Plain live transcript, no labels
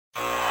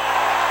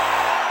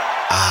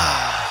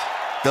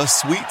The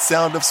sweet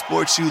sound of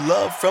sports you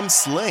love from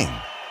Sling.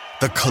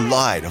 The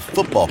collide of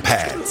football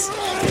pads.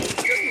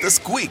 The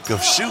squeak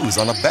of shoes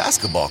on a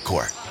basketball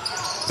court.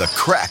 The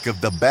crack of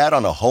the bat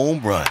on a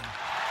home run.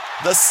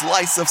 The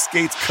slice of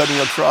skates cutting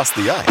across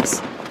the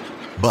ice.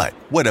 But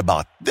what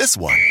about this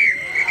one?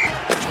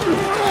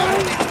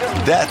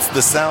 That's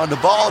the sound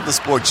of all the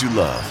sports you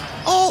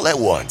love, all at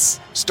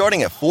once.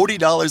 Starting at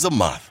 $40 a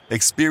month.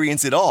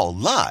 Experience it all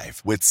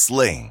live with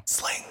Sling.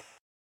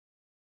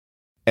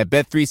 At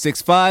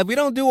Bet365, we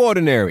don't do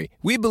ordinary.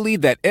 We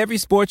believe that every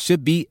sport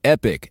should be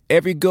epic.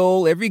 Every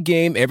goal, every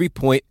game, every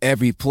point,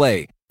 every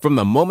play. From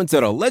the moments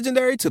that are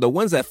legendary to the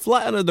ones that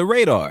fly under the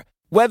radar.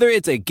 Whether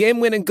it's a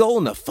game-winning goal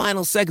in the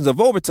final seconds of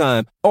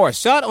overtime or a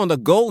shot on the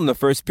goal in the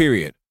first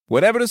period.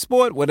 Whatever the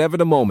sport, whatever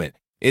the moment.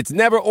 It's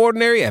never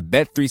ordinary at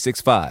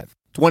Bet365.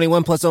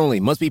 21 plus only.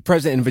 Must be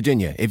present in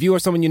Virginia. If you or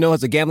someone you know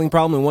has a gambling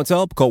problem and wants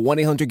help, call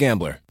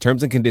 1-800-GAMBLER.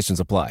 Terms and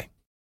conditions apply.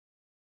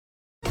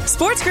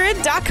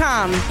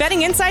 SportsGrid.com.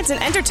 Betting insights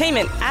and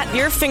entertainment at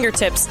your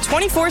fingertips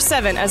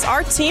 24/7 as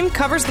our team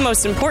covers the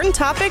most important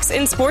topics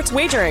in sports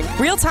wagering.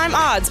 Real-time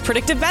odds,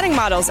 predictive betting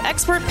models,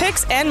 expert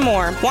picks, and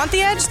more. Want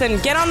the edge?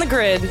 Then get on the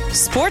grid.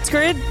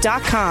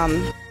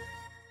 SportsGrid.com.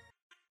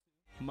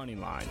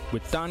 Moneyline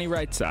with Donnie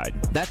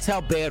Rightside. That's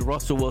how bad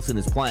Russell Wilson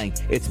is playing.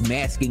 It's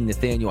masking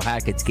Nathaniel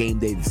Hackett's game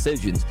day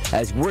decisions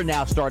as we're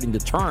now starting to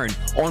turn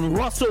on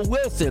Russell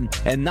Wilson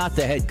and not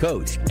the head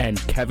coach. And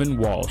Kevin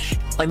Walsh.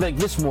 Like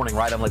this morning,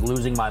 right, I'm like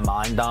losing my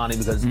mind, Donnie,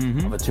 because of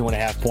a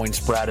 2.5-point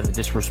spread and the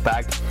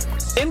disrespect.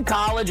 In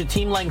college, a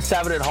team laying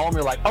 7 at home,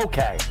 you're like,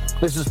 okay,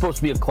 this is supposed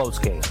to be a close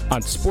game.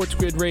 On Sports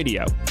Grid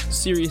Radio,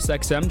 Sirius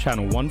XM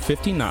Channel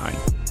 159.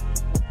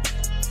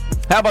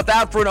 How about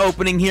that for an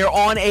opening here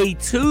on a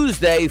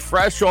Tuesday,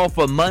 fresh off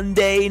a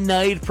Monday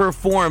night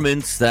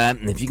performance, that,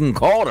 if you can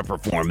call it a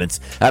performance,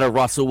 out of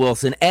Russell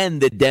Wilson and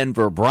the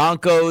Denver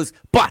Broncos.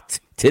 But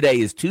today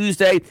is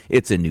Tuesday.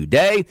 It's a new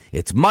day.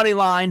 It's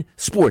Moneyline,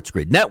 Sports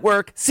Grid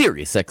Network,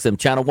 Sirius XM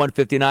Channel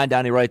 159,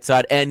 Donnie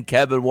Rightside, and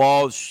Kevin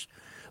Walsh.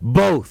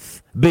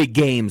 Both big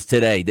games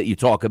today that you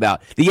talk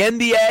about. The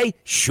NBA,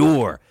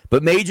 sure.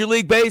 But Major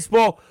League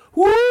Baseball,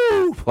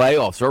 woo,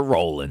 playoffs are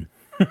rolling.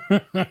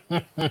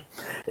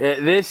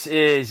 This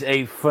is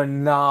a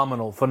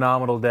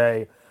phenomenal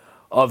day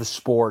of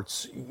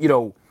sports. You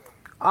know,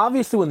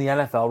 obviously when the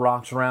NFL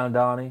rocks around,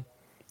 Donnie,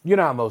 you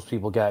know how most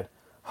people get,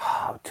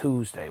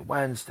 Tuesday,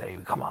 Wednesday,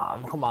 come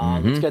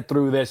on, let's get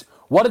through this.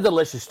 What a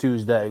delicious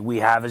Tuesday we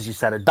have, as you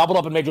said, a double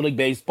up in Major League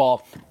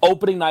Baseball,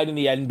 opening night in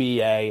the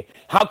NBA.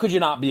 How could you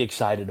not be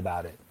excited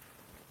about it?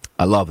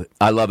 I love it.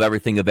 I love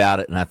everything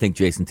about it, and I think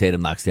Jason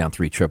Tatum knocks down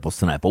 3 triples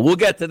tonight. But we'll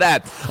get to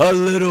that a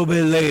little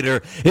bit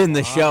later in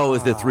the show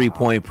as the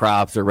 3-point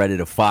props are ready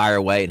to fire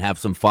away and have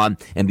some fun.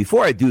 And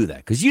before I do that,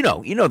 because you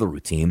know the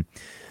routine,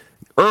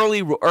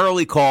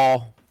 early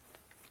call,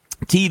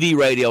 TV,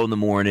 radio in the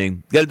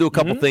morning, got to do a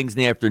couple things in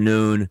the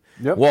afternoon,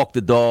 walk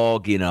the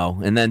dog,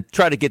 and then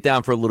try to get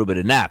down for a little bit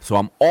of nap. So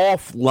I'm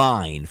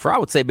offline for, I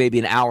would say, maybe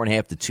an hour and a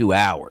half to 2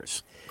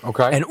 hours.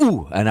 Okay. And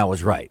I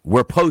was right.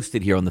 We're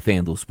posted here on the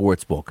FanDuel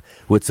Sportsbook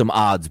with some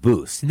odds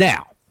boosts.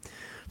 Now,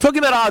 talking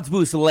about odds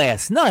boosts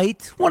last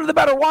night, one of the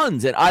better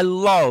ones. And I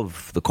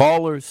love the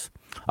callers.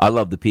 I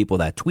love the people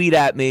that tweet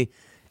at me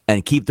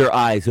and keep their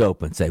eyes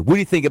open. Say, what do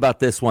you think about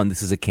this one?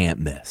 This is a can't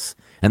miss.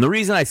 And the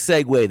reason I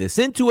segue this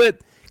into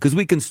it, because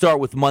we can start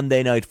with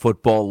Monday Night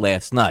Football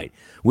last night,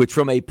 which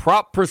from a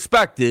prop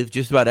perspective,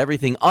 just about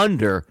everything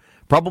under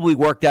probably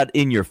worked out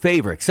in your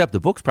favor, except the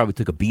books probably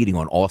took a beating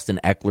on Austin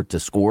Eckler to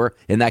score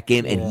in that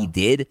game, and he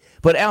did.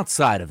 But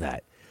outside of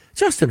that,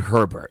 Justin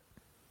Herbert,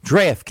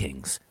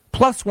 DraftKings,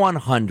 plus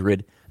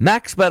 100,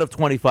 max bet of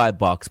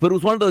 $25. But it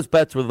was one of those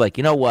bets where, like,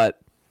 you know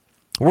what?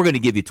 We're going to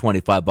give you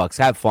 $25.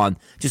 Have fun.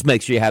 Just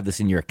make sure you have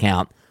this in your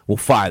account. We'll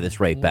fire this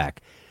right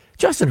back.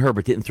 Justin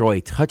Herbert didn't throw a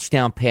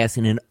touchdown pass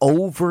in an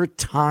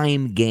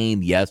overtime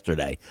game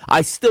yesterday.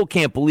 I still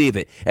can't believe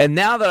it. And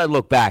now that I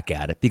look back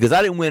at it, because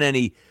I didn't win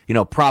any,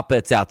 prop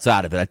bets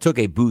outside of it, I took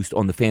a boost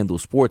on the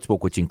FanDuel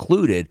Sportsbook, which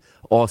included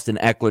Austin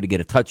Eckler to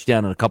get a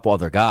touchdown and a couple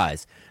other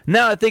guys.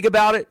 Now I think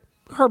about it,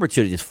 Herbert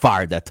should have just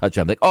fired that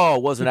touchdown. Like, oh,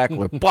 it wasn't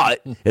Eckler,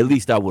 but at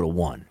least I would have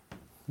won.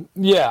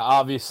 Yeah,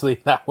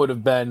 obviously that would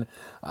have been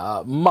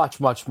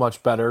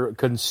much better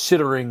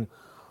considering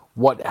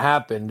what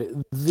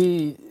happened.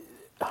 The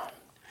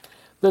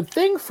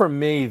thing for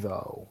me,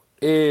 though,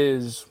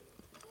 is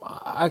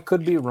I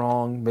could be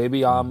wrong.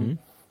 Maybe I'm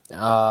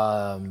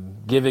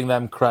giving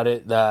them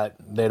credit that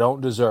they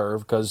don't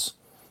deserve because,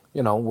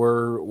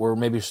 we're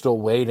maybe still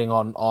waiting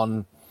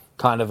on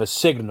kind of a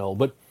signal.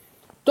 But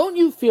don't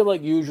you feel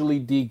like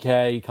usually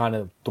DK kind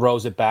of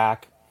throws it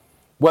back?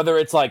 Whether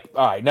it's like,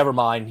 all right, never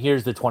mind,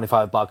 here's the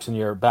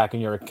 $25 back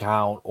in your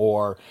account,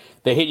 or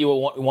they hit you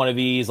with one of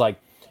these like,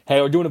 hey,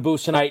 we're doing a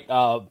boost tonight.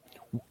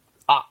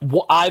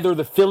 Either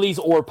the Phillies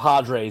or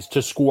Padres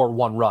to score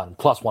 1 run,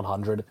 plus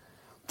 100. Do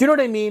you know what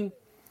I mean?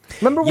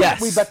 Remember when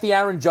we bet the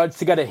Aaron Judge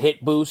to get a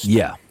hit boost?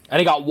 Yeah. And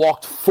he got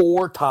walked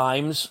 4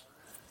 times?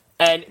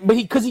 But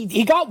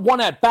he got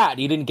one at bat,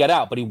 he didn't get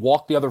out, but he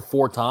walked the other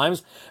 4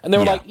 times, and they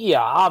were like, yeah,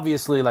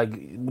 obviously, like,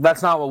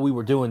 that's not what we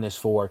were doing this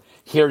for.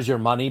 Here's your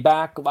money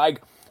back.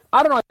 Like,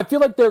 I don't know. I feel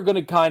like they're going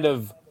to kind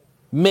of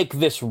make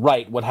this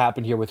right, what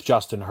happened here with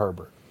Justin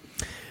Herbert.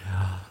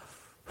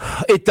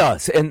 It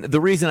does, and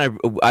the reason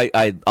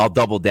I'll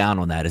double down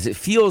on that is it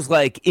feels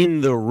like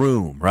in the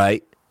room,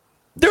 right?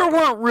 There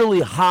weren't really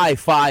high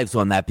fives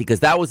on that because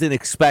that was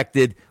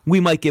unexpected.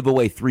 We might give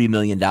away $3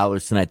 million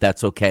tonight.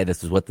 That's okay.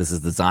 This is what this is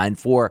designed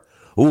for.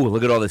 Ooh,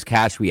 look at all this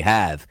cash we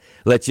have.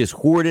 Let's just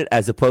hoard it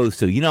as opposed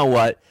to, you know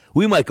what?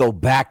 We might go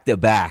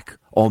back-to-back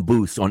on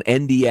boosts on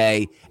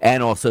NBA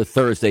and also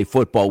Thursday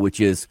football, which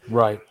is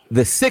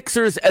the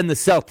Sixers and the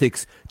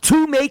Celtics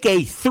to make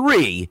a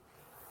 3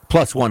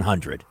 plus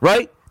 100,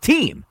 right?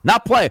 Team,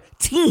 not player.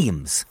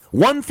 Teams.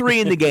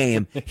 1-3 in the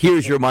game.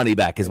 Here's your money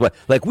back. Is what,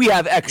 like, we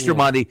have extra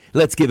money.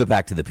 Let's give it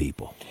back to the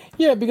people.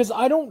 Yeah, because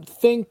I don't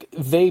think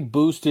they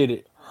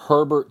boosted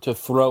Herbert to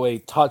throw a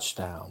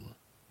touchdown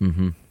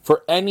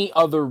for any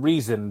other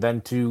reason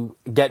than to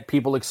get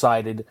people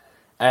excited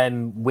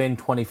and win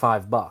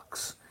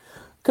 $25.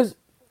 Because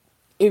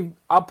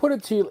I'll put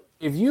it to you,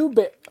 if you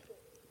bet,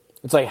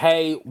 it's like,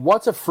 hey,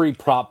 what's a free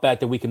prop bet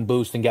that we can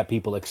boost and get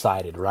people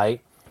excited, right?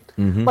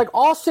 Like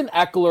Austin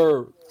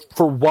Eckler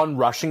for 1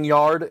 rushing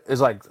yard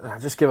is like,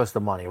 just give us the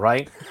money,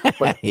 right?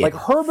 But like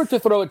Herbert to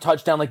throw a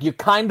touchdown, like you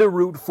kind of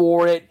root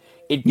for it,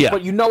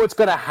 but you know it's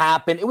going to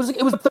happen. It was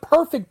the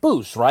perfect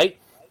boost, right?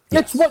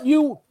 Yes. It's what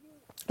you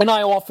and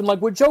I often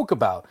would joke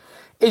about.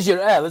 Is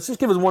let's just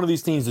give us one of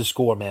these teams to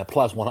score, man,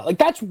 plus 100. Like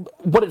that's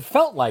what it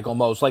felt like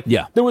almost. Like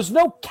there was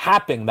no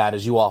capping that,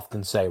 as you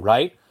often say,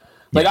 right?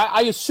 Like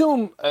I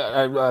assume.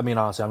 I mean,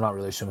 honestly, I'm not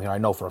really assuming here. I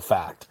know for a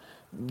fact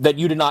that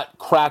you did not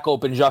crack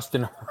open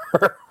Justin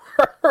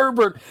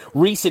Herbert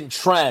recent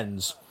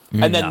trends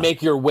and then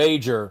make your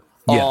wager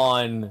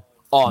on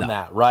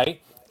that,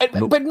 right?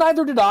 But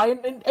neither did I,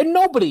 and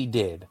nobody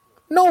did.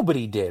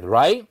 Nobody did,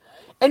 right?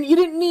 And you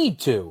didn't need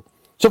to.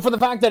 So for the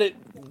fact that it,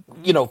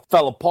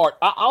 fell apart,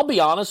 I'll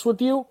be honest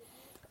with you.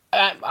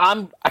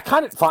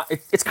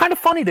 It's kind of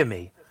funny to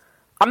me.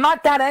 I'm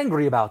not that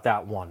angry about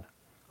that one.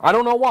 I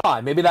don't know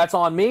why. Maybe that's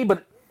on me,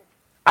 but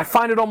I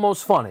find it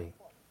almost funny.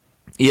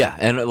 Yeah,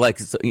 and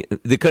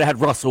they could have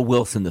had Russell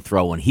Wilson to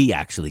throw when he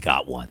actually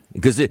got one.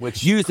 Because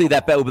usually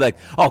that bet would be like,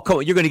 oh, come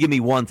on, you're going to give me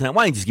one tonight.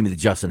 Why don't you just give me the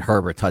Justin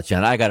Herbert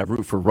touchdown? I got to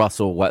root for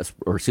Russell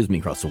Westbrook,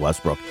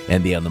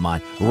 NBA on the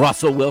mind.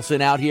 Russell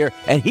Wilson out here,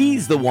 and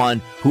he's the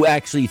one who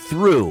actually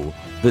threw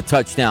the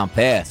touchdown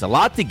pass. A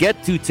lot to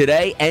get to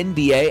today.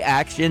 NBA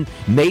action,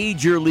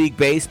 Major League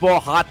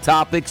Baseball, hot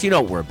topics. You know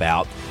what we're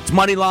about. It's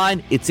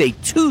Moneyline. It's a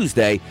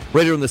Tuesday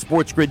right here on the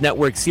Sports Grid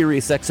Network,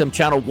 Sirius XM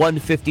Channel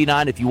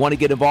 159. If you want to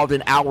get involved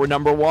in hour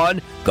number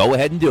 1, go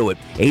ahead and do it.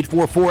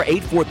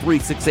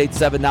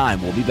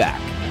 844-843-6879. We'll be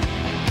back.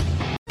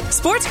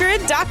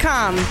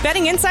 SportsGrid.com.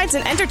 Betting insights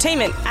and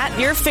entertainment at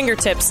your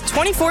fingertips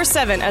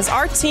 24/7 as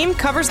our team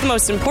covers the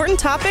most important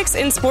topics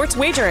in sports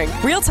wagering.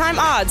 Real-time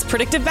odds,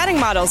 predictive betting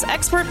models,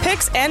 expert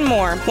picks, and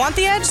more. Want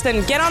the edge?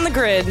 Then get on the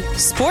grid.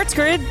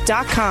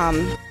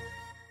 SportsGrid.com.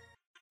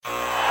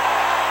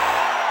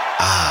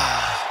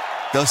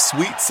 The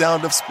sweet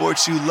sound of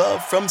sports you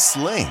love from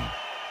Sling.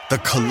 The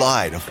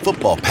collide of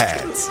football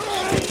pads.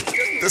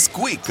 The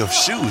squeak of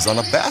shoes on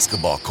a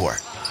basketball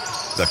court.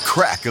 The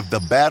crack of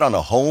the bat on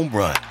a home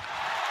run.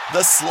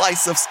 The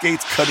slice of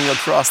skates cutting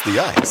across the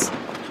ice.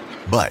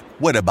 But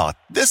what about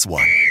this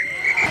one?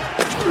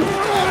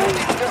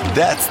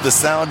 That's the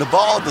sound of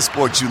all the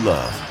sports you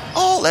love,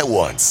 all at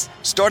once.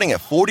 Starting at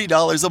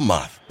 $40 a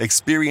month.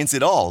 Experience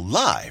it all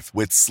live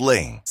with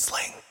Sling.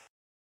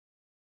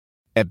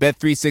 At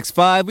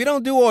Bet365, we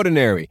don't do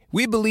ordinary.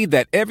 We believe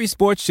that every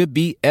sport should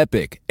be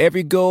epic.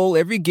 Every goal,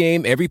 every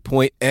game, every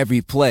point, every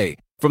play.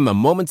 From the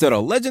moments that are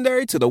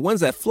legendary to the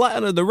ones that fly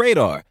under the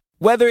radar.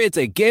 Whether it's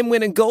a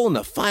game-winning goal in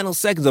the final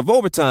seconds of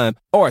overtime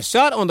or a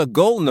shot on the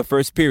goal in the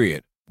first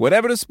period.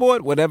 Whatever the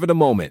sport, whatever the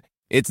moment.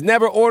 It's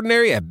never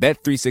ordinary at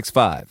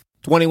Bet365.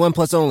 21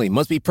 plus only.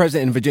 Must be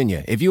present in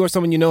Virginia. If you or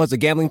someone you know has a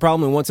gambling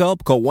problem and wants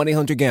help, call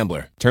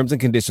 1-800-GAMBLER. Terms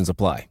and conditions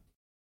apply.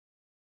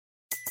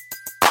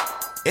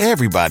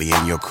 Everybody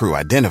in your crew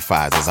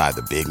identifies as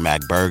either Big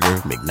Mac Burger,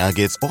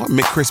 McNuggets, or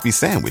McCrispy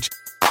Sandwich.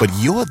 But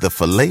you're the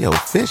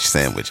Filet-O-Fish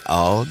Sandwich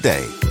all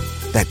day.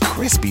 That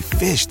crispy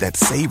fish, that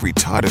savory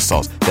tartar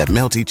sauce, that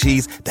melty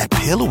cheese, that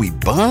pillowy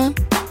bun.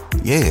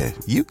 Yeah,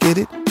 you get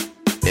it.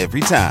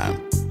 Every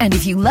time. And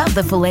if you love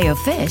the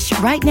Filet-O-Fish,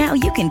 right now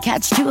you can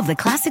catch 2 of the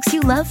classics you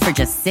love for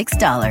just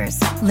 $6.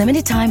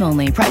 Limited time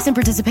only. Price and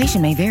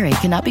participation may vary.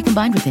 Cannot be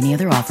combined with any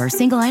other offer.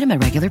 Single item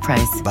at regular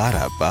price.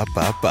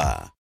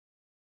 Ba-da-ba-ba-ba.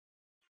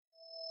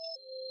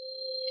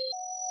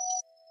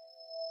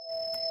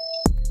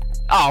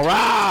 All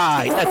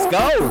right, let's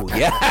go.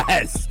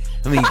 Yes.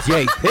 I mean,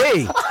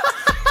 JP.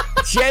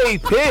 I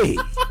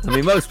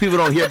mean, most people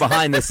don't hear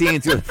behind the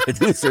scenes when the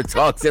producer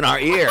talks in our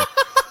ear.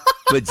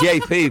 But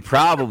JP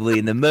probably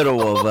in the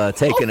middle of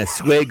taking a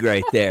swig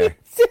right there.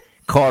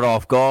 Caught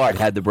off guard,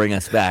 had to bring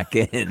us back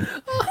in.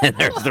 And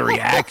there's the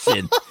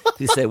reaction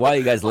You say, why are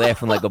you guys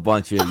laughing like a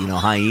bunch of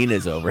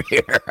hyenas over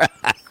here?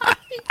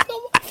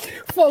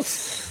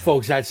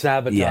 folks, that's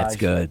sabotage. Yeah, it's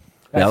good.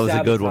 That was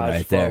a good one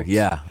right there.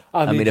 Yeah.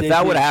 I mean, if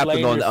that would have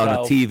happened on a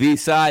TV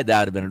side,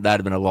 that'd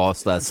have been a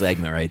lost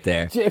segment right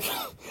there.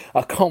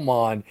 Oh, come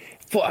on.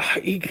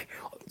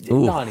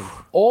 Donnie,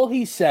 all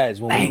he says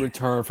when we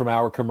return from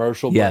our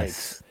commercial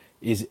breaks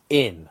is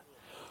in.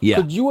 Yeah.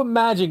 Could you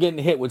imagine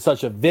getting hit with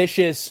such a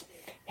vicious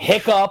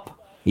hiccup,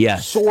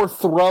 sore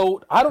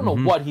throat? I don't know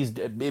what he's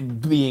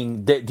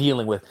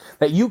dealing with.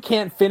 That you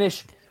can't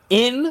finish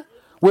in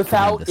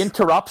without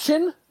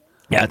interruption?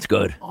 Yeah, that's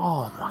good.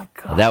 Oh, my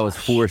God. That was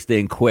forced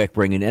in quick,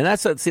 bringing in.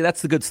 That's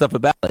the good stuff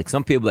about it. Like,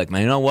 some people are like,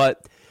 man, you know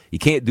what? You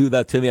can't do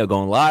that to me. I'm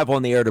going live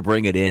on the air to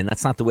bring it in.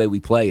 That's not the way we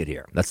play it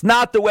here. That's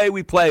not the way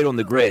we play it on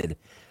the grid.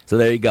 So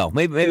there you go.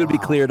 Maybe it'll be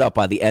cleared up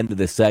by the end of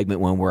this segment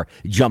when we're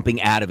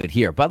jumping out of it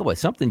here. By the way,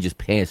 something just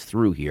passed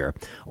through here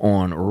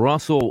on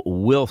Russell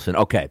Wilson.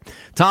 Okay,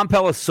 Tom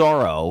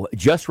Pelissero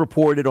just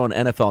reported on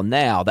NFL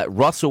Now that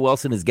Russell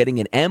Wilson is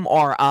getting an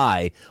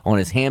MRI on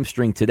his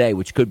hamstring today,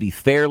 which could be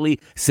fairly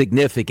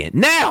significant.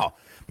 Now,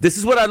 this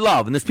is what I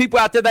love, and there's people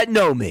out there that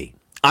know me.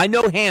 I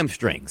know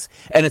hamstrings,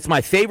 and it's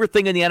my favorite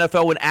thing in the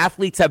NFL when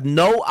athletes have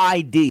no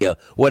idea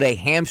what a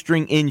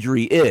hamstring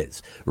injury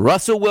is.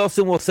 Russell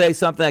Wilson will say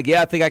something like,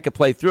 I think I could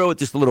play through it,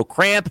 just a little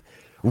cramp.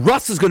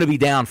 Russ is going to be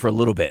down for a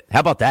little bit. How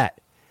about that?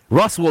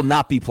 Russ will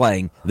not be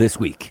playing this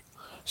week.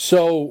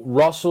 So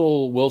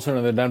Russell Wilson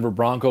and the Denver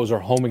Broncos are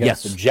home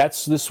against the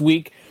Jets this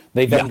week.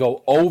 They then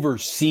go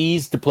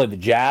overseas to play the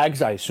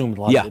Jags, I assume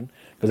London,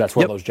 because that's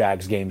where those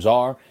Jags games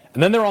are.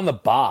 And then they're on the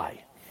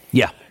bye.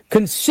 Yeah.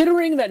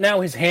 Considering that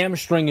now his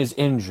hamstring is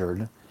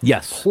injured,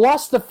 yes,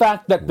 plus the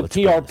fact that the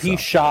PRP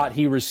shot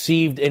he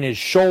received in his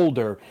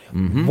shoulder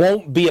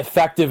won't be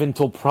effective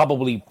until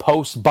probably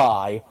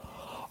post-bye.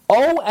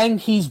 Oh, and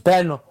he's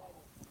been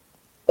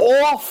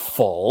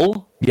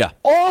awful. Yeah.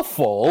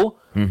 Awful.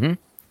 Mm-hmm.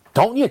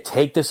 Don't you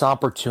take this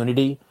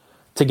opportunity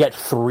to get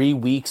 3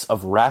 weeks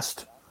of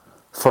rest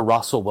for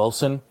Russell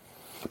Wilson?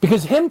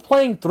 Because him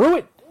playing through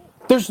it,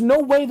 there's no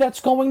way that's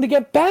going to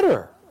get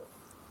better.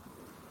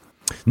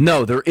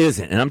 No, there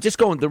isn't. And I'm just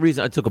going, the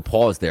reason I took a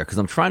pause there, because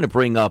I'm trying to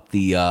bring up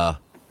the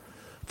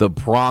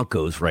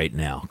Broncos right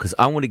now, because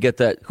I want to get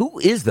that. Who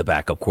is the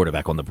backup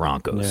quarterback on the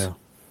Broncos?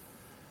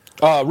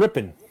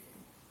 Rippon.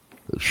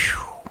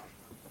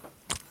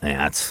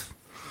 That's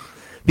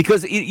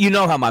because you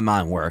know how my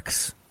mind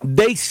works.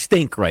 They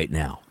stink right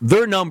now.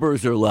 Their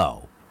numbers are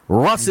low.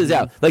 Russ is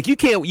out. Like, you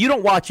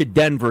don't watch a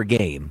Denver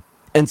game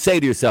and say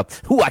to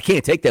yourself, I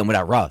can't take them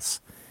without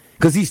Russ.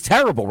 Because he's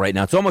terrible right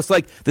now. It's almost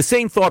like the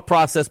same thought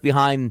process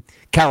behind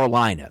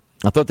Carolina.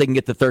 I thought they can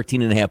get the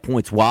 13.5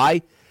 points.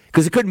 Why?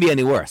 Because it couldn't be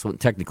any worse. Well,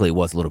 technically, it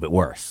was a little bit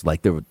worse.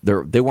 Like, they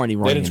weren't even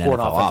running an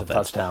NFL offense.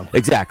 Touchdown.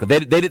 Exactly.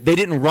 They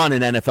didn't run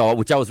an NFL,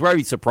 which I was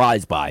very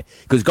surprised by.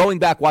 Because going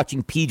back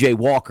watching P.J.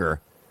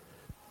 Walker,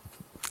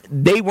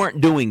 they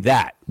weren't doing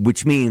that,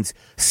 which means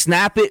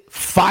snap it,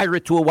 fire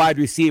it to a wide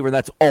receiver, and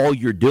that's all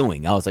you're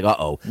doing. I was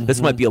like,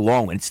 this might be a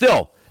long one.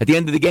 Still, at the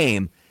end of the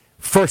game,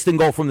 first and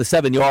goal from the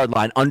 7-yard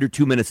line, under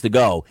 2 minutes to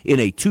go in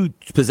a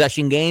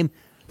 2-possession game.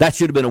 That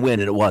should have been a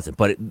win, and it wasn't.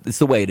 But it's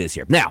the way it is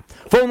here. Now,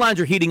 phone lines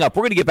are heating up.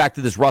 We're going to get back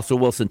to this Russell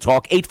Wilson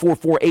talk.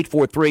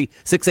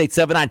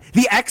 844-843-6879.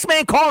 The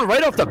X-Man calling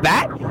right off the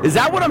bat? Is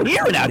that what I'm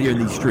hearing out here in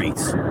these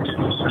streets?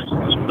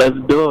 Let's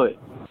do it.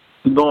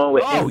 We're going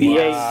with NBA.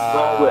 We're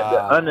going with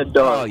the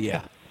underdog. Oh,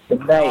 yeah.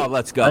 Tonight,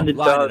 let's go.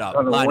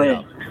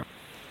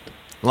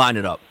 Line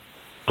it up.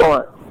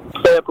 Start.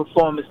 Player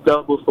performance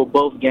double for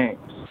both games.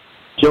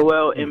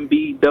 Joel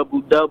Embiid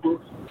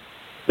double-double,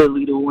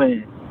 Philly to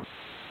win.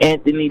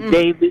 Anthony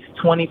Davis,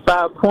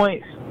 25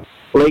 points,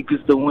 Lakers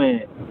to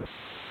win.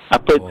 I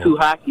put two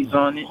hockeys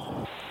on it.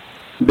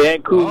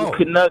 Vancouver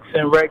Canucks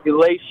in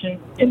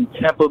regulation and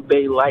Tampa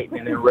Bay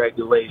Lightning in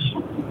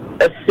regulation.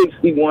 That's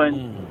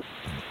 61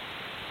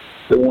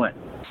 to 1.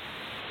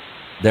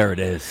 There it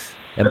is.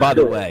 And by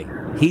the way,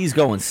 he's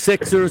going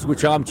Sixers,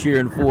 which I'm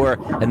cheering for.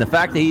 And the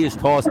fact that he has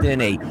tossed in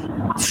a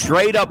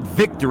straight-up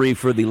victory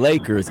for the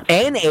Lakers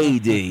and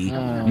AD,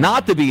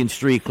 not to be in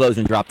street clothes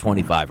and drop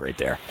 25 right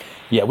there.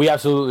 Yeah, we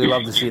absolutely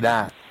love to see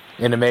that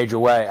in a major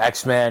way.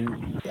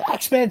 X-Man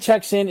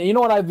checks in. You know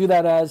what I view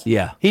that as?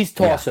 Yeah. He's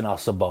tossing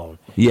us a bone.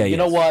 Yeah, you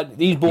know what?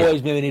 These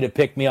boys maybe need to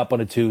pick me up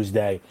on a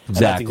Tuesday. And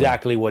that's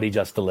exactly what he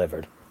just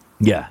delivered.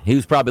 Yeah, he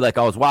was probably like,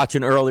 I was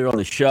watching earlier on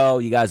the show.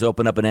 You guys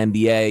opened up an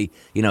NBA,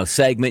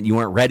 segment. You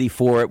weren't ready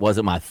for it.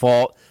 Wasn't my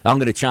fault. I'm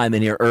going to chime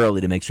in here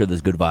early to make sure those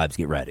good vibes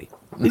get ready.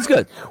 He's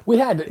good. We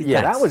had,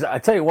 that was, I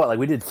tell you what, like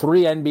we did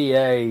 3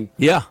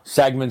 NBA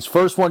segments.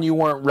 First one, you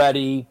weren't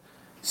ready.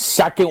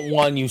 Second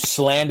one, you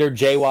slandered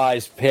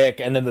JY's pick,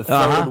 and then the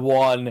third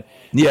one,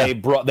 they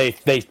brought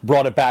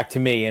it back to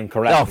me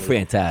incorrectly. Oh,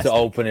 fantastic! To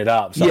open it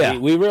up, so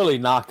we really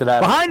knocked it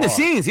out. Behind the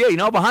scenes,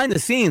 behind the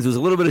scenes was a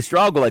little bit of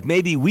struggle. Like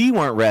maybe we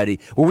weren't ready,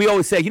 or we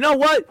always say, you know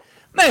what,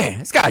 man,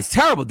 this guy's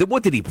terrible.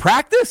 What did he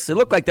practice? It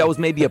looked like that was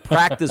maybe a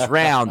practice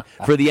round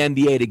for the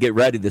NBA to get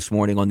ready this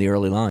morning on the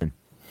early line.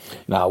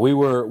 No, we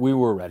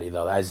were ready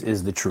though. That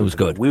is the truth. It was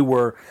good.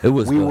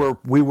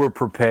 We were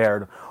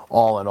prepared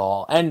all in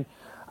all. And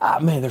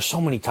man, there's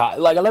so many times.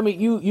 Like,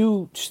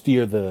 you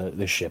steer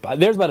the ship.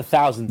 There's about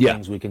 1,000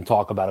 things we can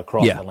talk about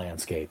across the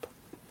landscape.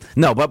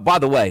 No, but by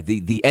the way,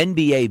 the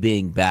NBA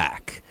being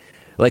back,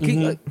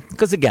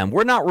 because again,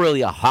 we're not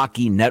really a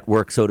hockey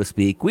network, so to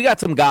speak. We got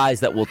some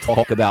guys that will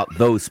talk about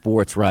those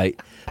sports, right?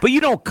 But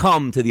you don't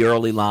come to the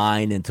early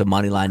line and to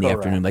money line in the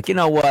afternoon. Like, you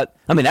know what?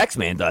 I mean,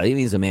 X-Man does.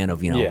 He's a man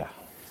of,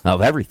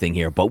 of everything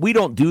here. But we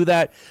don't do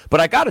that. But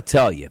I got to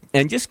tell you,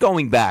 and just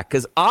going back,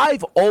 because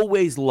I've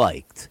always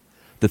liked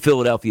the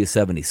Philadelphia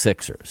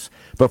 76ers.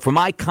 But from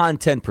my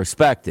content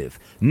perspective,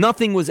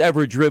 nothing was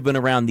ever driven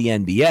around the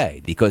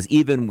NBA because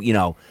even,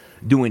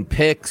 doing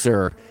picks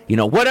or,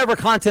 whatever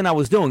content I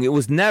was doing, it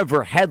was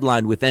never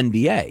headlined with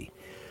NBA.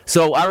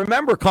 So I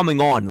remember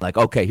coming on like,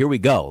 okay, here we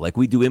go. Like,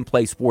 we do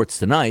in-play sports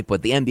tonight,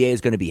 but the NBA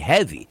is going to be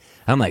heavy.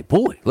 I'm like,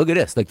 boy, look at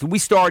this. Like, we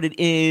started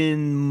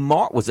in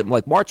March, was it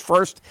like March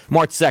 1st,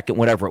 March 2nd,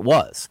 whatever it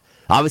was.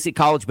 Obviously,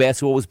 college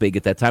basketball was big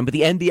at that time, but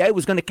the NBA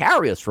was going to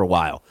carry us for a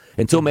while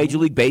until Major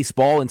League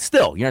Baseball. And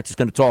still, you're not just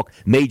going to talk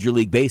Major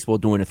League Baseball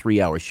doing a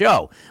 3-hour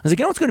show. I was like,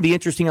 what's going to be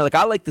interesting? Like,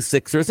 I like the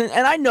Sixers, and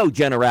I know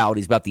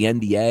generalities about the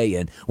NBA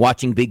and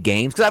watching big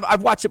games because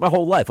I've watched it my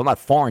whole life. I'm not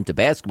foreign to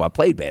basketball. I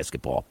played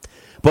basketball.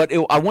 But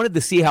I wanted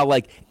to see how,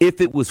 like, if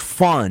it was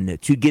fun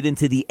to get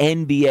into the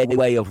NBA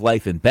way of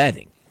life and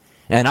betting.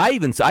 And I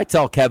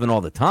tell Kevin all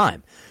the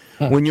time,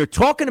 when you're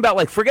talking about,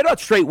 like, forget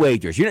about straight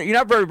wagers. You're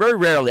not very, very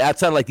rarely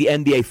outside of, like, the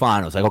NBA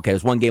Finals. Like, okay,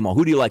 there's one game on.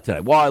 Who do you like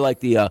tonight? Well, I like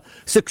the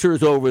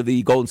Sixers over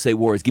the Golden State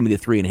Warriors. Give me the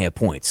 3.5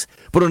 points.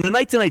 But on a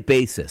night-to-night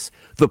basis,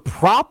 the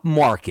prop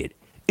market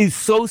is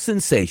so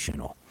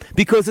sensational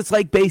because it's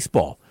like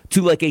baseball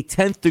to, like, a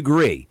 10th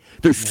degree.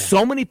 There's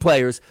so many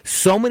players,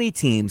 so many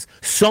teams,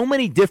 so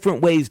many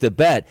different ways to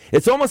bet.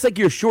 It's almost like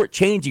you're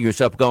shortchanging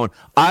yourself going,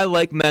 I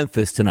like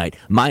Memphis tonight,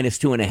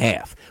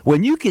 -2.5.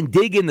 When you can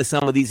dig into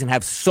some of these and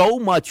have so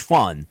much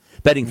fun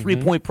betting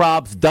 3-point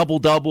props,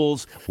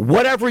 double-doubles,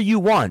 whatever you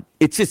want.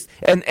 It's just,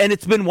 and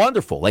it's been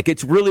wonderful. Like,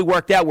 it's really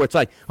worked out where it's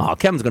like, oh,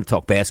 Kevin's going to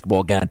talk basketball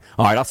again.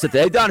 All right, I'll sit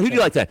there. Hey, Don, who do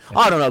you like today?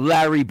 I don't know,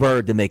 Larry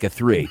Bird to make a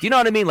 3. Do you know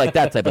what I mean? Like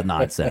that type of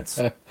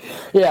nonsense.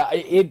 Yeah,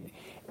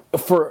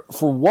 For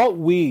what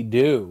we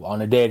do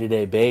on a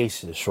day-to-day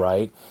basis,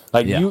 right?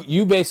 Like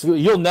you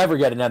basically, you'll never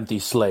get an empty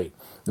slate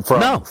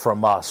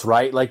from us,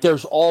 right? Like,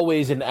 there's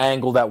always an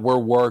angle that we're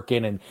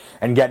working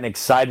and getting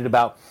excited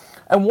about.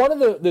 And one of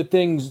the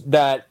things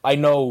that I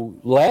know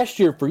last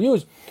year for you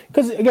is,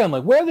 because again,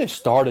 like where this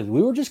started,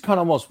 we were just kind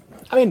of almost,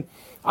 I mean,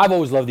 I've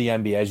always loved the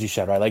NBA, as you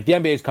said, right? Like, the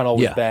NBA has kind of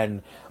always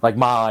been like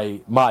my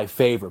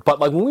favorite. But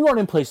like when we were on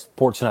in-play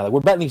sports tonight, like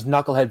we're betting these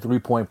knucklehead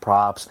 3-point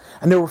props,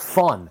 and they were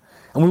fun.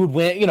 And we would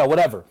win,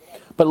 whatever.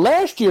 But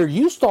last year,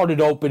 you started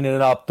opening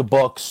up the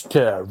books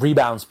to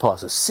rebounds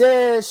plus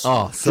assists,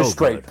 to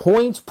straight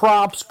points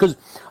props. Because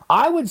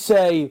I would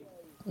say,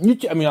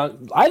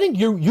 I think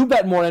you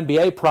bet more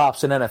NBA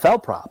props than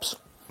NFL props.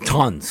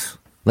 Tons.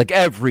 Like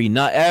every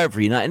night.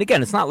 And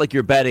again, it's not like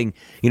you're betting,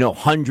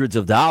 hundreds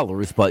of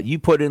dollars, but you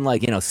put in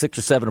like, 6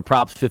 or 7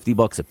 props,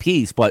 $50 a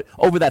piece. But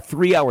over that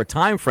 3-hour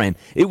time frame,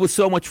 it was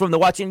so much fun to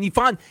watch. And you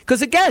find,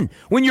 because again,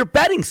 when you're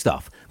betting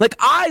stuff, like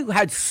I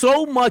had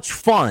so much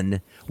fun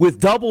with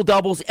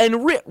double-doubles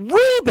and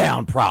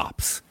rebound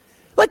props.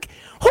 Like,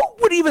 who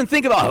would even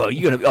think about,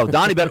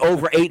 Donnie bet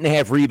over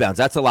 8.5 rebounds.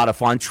 That's a lot of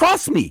fun.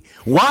 Trust me,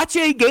 watch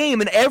a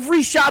game, and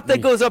every shot that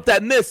goes up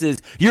that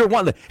misses, you're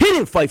one of he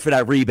didn't fight for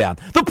that rebound.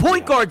 The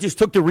point guard just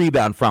took the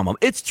rebound from him.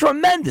 It's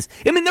tremendous.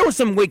 I mean, there were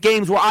some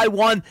games where I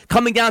won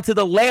coming down to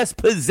the last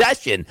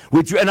possession,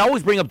 and I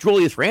always bring up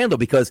Julius Randle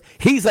because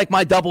he's like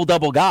my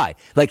double-double guy.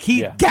 Like,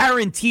 he's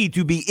guaranteed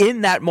to be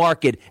in that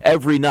market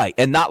every night,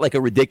 and not like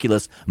a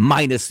ridiculous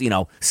minus,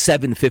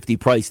 $750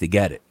 price to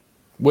get it.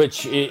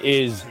 Which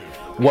is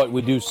what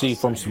we do see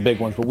from some big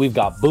ones, but we've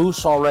got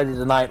boosts already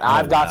tonight.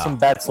 I've got some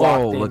bets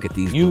locked in. Look at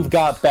these. You've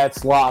got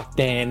bets locked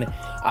in.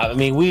 I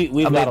mean,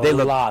 we've got a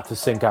lot to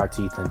sink our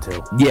teeth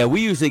into. Yeah,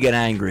 we usually get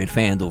angry at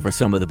FanDuel for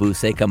some of the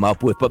boosts they come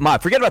up with, but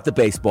forget about the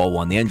baseball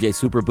one, the NJ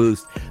Super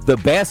Boost, the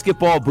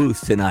basketball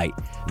boost tonight.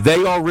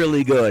 They are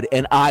really good,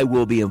 and I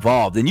will be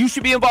involved, and you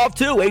should be involved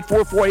too.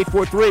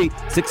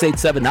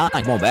 844-843-6879.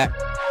 Come on back.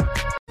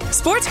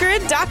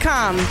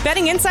 SportsGrid.com.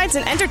 Betting insights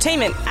and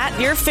entertainment at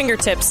your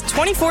fingertips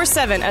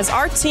 24/7 as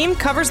our team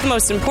covers the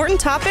most important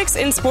topics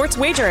in sports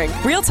wagering.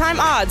 Real-time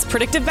odds,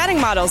 predictive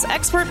betting models,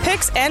 expert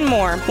picks, and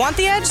more. Want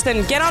the edge?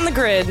 Then get on the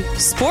grid.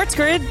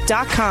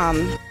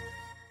 SportsGrid.com.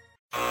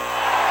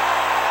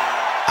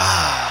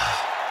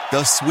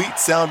 The sweet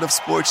sound of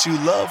sports you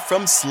love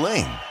from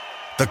Sling.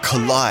 The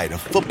collide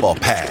of football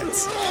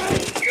pads.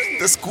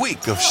 The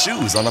squeak of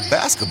shoes on a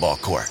basketball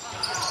court.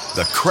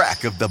 The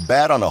crack of the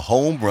bat on a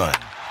home run.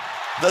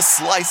 The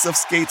slice of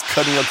skates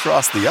cutting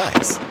across the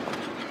ice.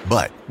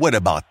 But what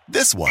about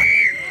this one?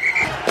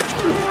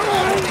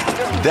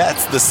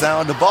 That's the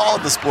sound of all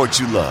the sports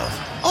you love,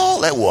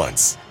 all at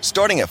once.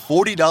 Starting at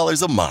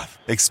 $40 a month.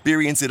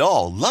 Experience it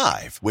all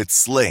live with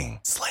Sling.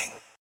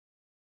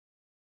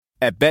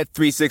 At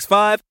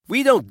Bet365,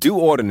 we don't do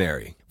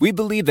ordinary. We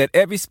believe that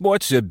every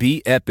sport should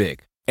be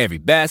epic. Every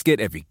basket,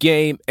 every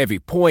game, every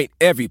point,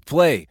 every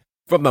play.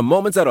 From the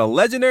moments that are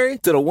legendary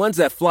to the ones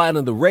that fly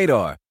under the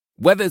radar.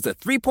 Whether it's a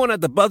three-pointer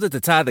at the buzzer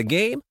to tie the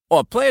game or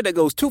a player that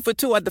goes 2 for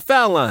 2 at the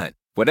foul line.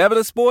 Whatever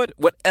the sport,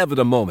 whatever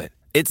the moment.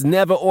 It's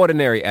never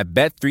ordinary at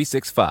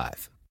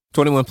Bet365.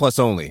 21 plus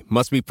only.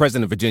 Must be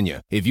present in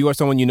Virginia. If you or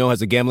someone you know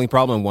has a gambling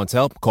problem and wants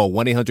help, call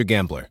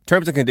 1-800-GAMBLER.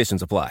 Terms and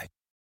conditions apply.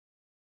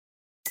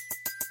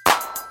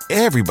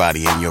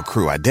 Everybody in your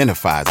crew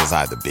identifies as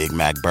either Big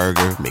Mac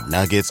Burger,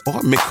 McNuggets, or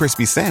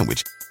McCrispy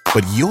Sandwich.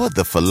 But you're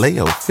the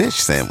Filet-O-Fish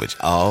Sandwich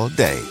all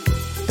day.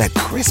 That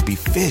crispy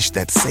fish,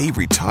 that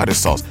savory tartar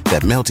sauce,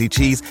 that melty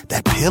cheese,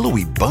 that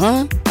pillowy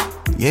bun.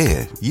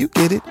 Yeah, you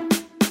get it.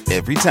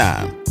 Every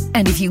time.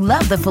 And if you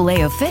love the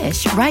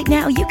Filet-O-Fish, right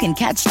now you can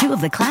catch 2 of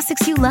the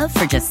classics you love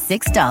for just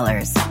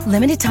 $6.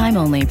 Limited time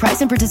only.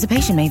 Price and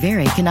participation may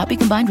vary. Cannot be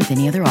combined with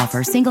any other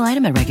offer. Single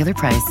item at regular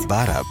price.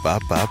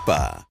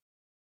 Ba-da-ba-ba-ba.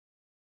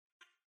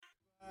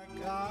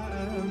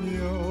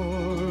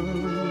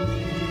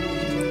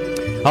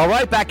 All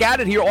right, back at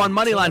it here on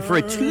Moneyline for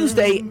a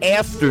Tuesday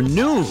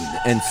afternoon.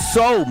 And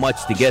so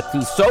much to get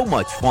through, so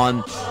much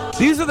fun.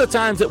 These are the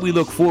times that we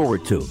look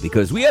forward to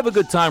because we have a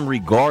good time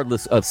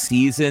regardless of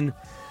season.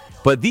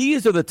 But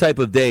these are the type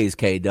of days,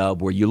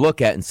 K-Dub, where you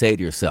look at and say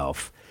to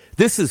yourself,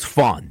 this is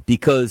fun.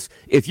 Because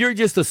if you're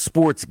just a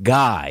sports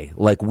guy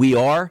like we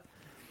are,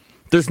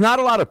 there's not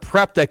a lot of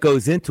prep that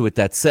goes into it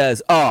that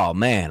says, oh,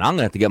 man, I'm going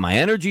to have to get my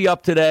energy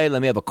up today.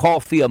 Let me have a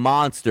coffee, a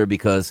Monster,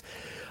 because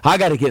I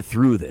got to get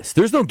through this.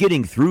 There's no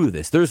getting through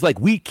this. There's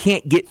we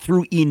can't get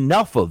through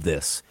enough of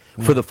this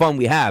for the fun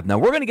we have. Now,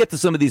 we're going to get to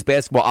some of these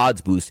basketball odds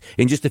boosts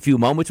in just a few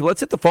moments. But let's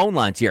hit the phone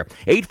lines here.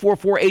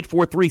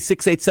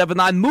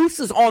 844-843-6879.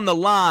 Moose is on the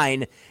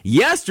line.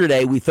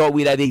 Yesterday, we thought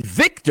we'd have a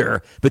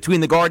victor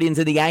between the Guardians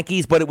and the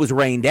Yankees, but it was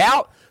rained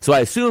out. So I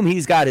assume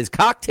he's got his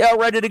cocktail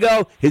ready to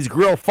go, his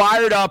grill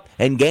fired up,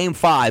 and Game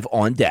 5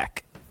 on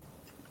deck.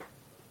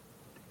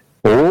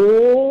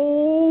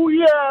 Oh,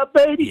 yeah,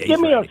 baby. Yeah, Give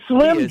me ready. a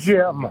Slim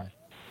Jim.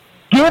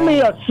 Give me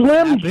a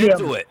Slim Jim.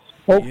 Into it.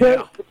 Okay?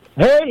 Yeah.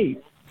 Hey,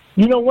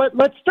 you know what?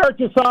 Let's start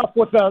this off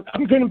with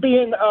I'm going to be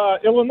in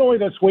Illinois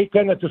this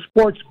weekend at the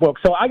sports book.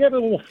 So I got a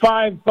little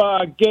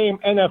 5-game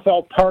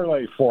NFL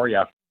parlay for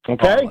you.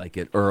 Okay? I like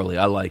it early.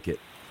 I like it.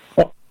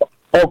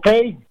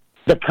 Okay?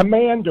 The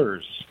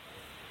Commanders.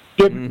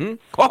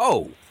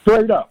 Oh.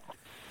 Straight up.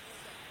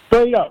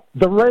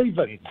 The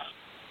Ravens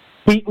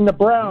beating the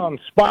Browns,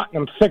 spotting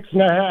them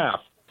 6.5.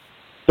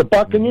 The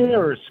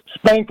Buccaneers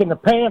spanking the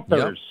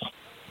Panthers. Yep.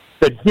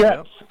 The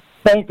Jets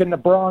spanking the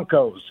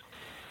Broncos.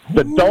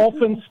 The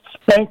Dolphins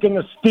spanking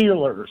the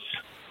Steelers.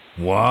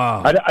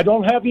 Wow. I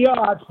don't have the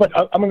odds, but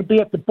I'm going to be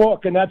at the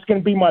book, and that's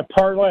going to be my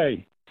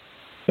parlay.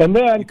 And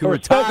then for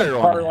a second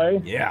parlay.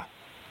 Yeah.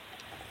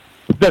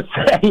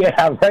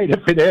 Yeah, right,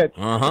 if it is.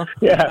 Uh-huh.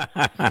 Yeah.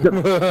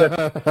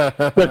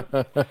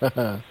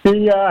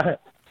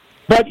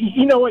 But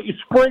you know what? You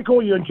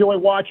sprinkle, you enjoy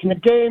watching the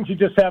games, you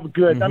just have a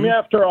good. I mean,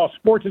 after all,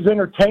 sports is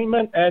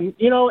entertainment, and,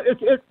 you know,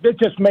 it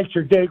just makes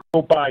your day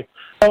go by.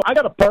 So I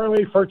got a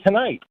parlay for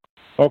tonight,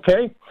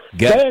 okay?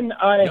 Then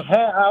I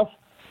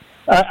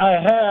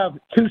have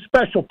 2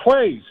 special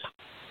plays,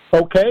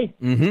 okay?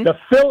 The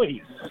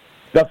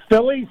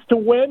Phillies to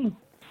win,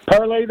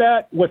 parlay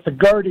that with the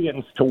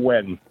Guardians to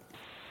win.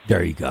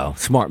 There you go.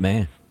 Smart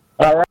man.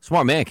 All right.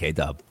 Smart man,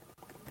 K-Dub.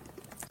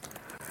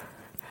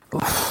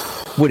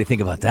 What do you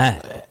think about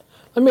that?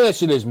 Let me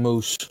ask you this,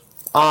 Moose.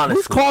 Honestly.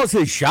 Moose calls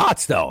his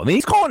shots, though. I mean,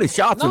 he's calling his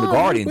shots with the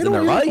Guardians, and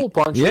they're right. Pull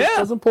punches. Yeah.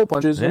 Doesn't pull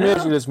punches. Let me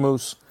ask you this,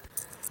 Moose.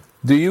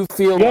 Do you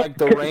feel like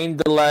the rain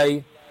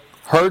delay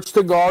hurts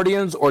the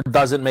Guardians or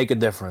doesn't make a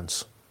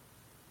difference?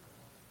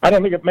 I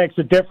don't think it makes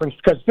a difference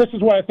because this is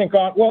what I think.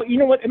 Well, you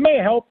know what? It may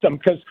help them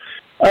because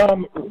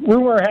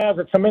rumor has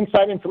it, some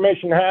inside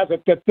information has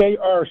it, that they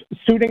are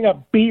suiting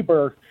up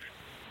Bieber.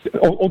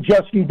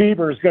 Justin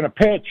Bieber is going to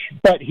pitch,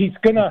 but he's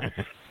going to.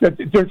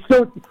 They're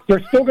still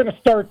going to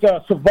start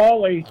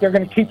Savali. They're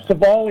going to keep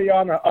Savali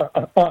on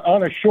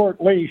a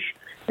short leash.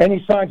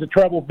 Any signs of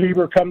trouble,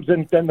 Bieber comes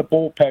in, then the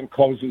bullpen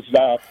closes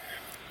out.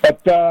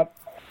 But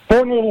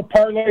throwing a little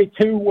parlay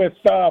too with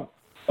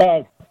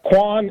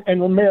Quan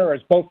and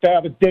Ramirez, both to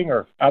have a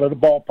dinger out of the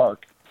ballpark.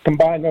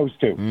 Combine those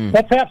two.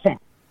 Let's have some.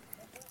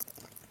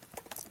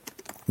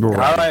 All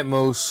right,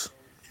 Moose.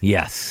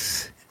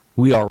 Yes.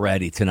 We are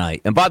ready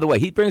tonight. And by the way,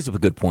 he brings up a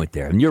good point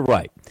there. And you're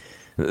right.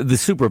 The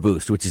Super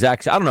Boost, which is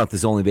actually, I don't know if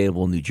this is only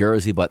available in New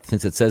Jersey, but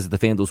since it says at the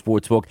FanDuel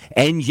Sportsbook,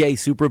 NJ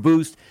Super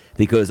Boost,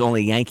 because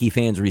only Yankee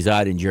fans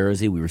reside in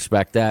Jersey, we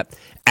respect that.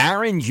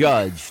 Aaron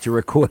Judge to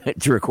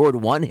record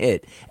 1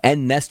 hit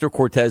and Nestor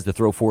Cortez to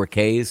throw 4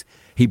 Ks.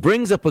 He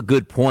brings up a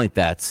good point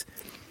that's,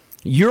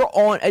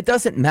 it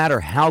doesn't matter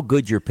how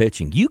good you're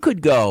pitching. You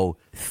could go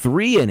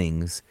 3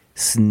 innings,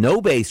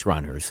 no base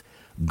runners,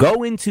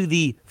 go into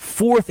the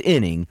 4th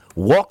inning,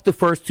 walk the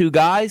first 2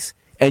 guys,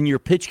 and your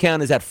pitch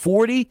count is at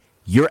 40,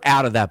 you're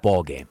out of that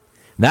ball game.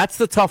 That's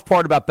the tough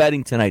part about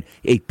betting tonight,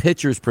 a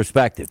pitcher's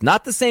perspective.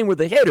 Not the same with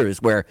the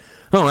hitters where,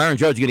 Aaron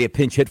Judge is going to get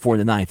pinch hit for in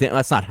the ninth.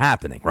 That's not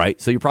happening, right?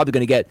 So you're probably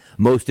going to get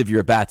most of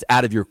your bats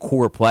out of your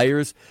core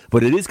players.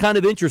 But it is kind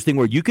of interesting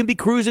where you can be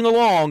cruising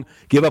along,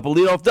 give up a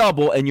leadoff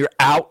double, and you're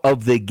out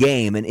of the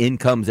game, and in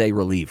comes a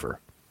reliever.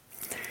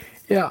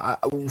 Yeah,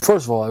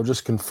 first of all, I'll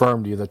just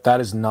confirm to you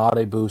that is not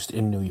a boost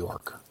in New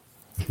York.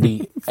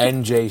 The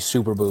NJ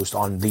Super Boost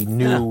on the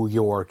New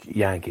York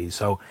Yankees.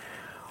 So,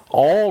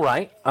 all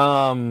right.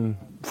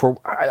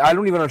 I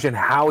don't even understand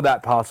how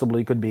that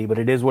possibly could be, but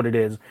it is what it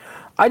is.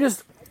 I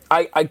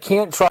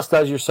can't trust,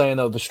 as you're saying,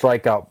 though, the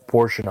strikeout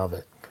portion of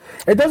it.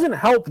 It doesn't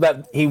help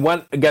that he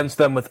went against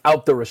them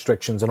without the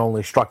restrictions and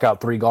only struck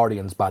out 3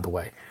 Guardians, by the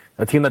way.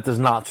 A team that does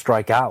not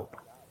strike out.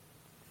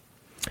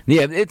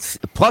 Yeah, it's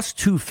plus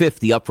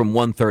 250 up from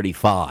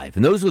 135.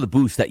 And those are the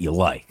boosts that you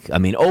like. I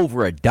mean,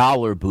 over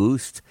 $1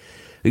 boost.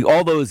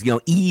 All those,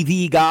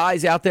 EV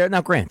guys out there.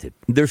 Now, granted,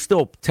 they're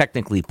still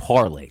technically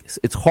parlays.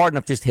 It's hard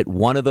enough just to hit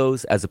one of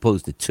those as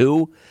opposed to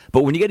 2.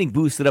 But when you're getting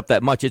boosted up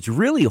that much, it's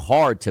really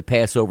hard to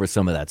pass over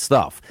some of that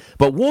stuff.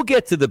 But we'll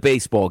get to the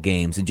baseball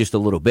games in just a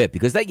little bit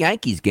because that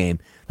Yankees game,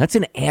 that's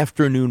an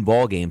afternoon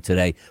ball game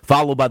today,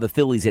 followed by the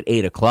Phillies at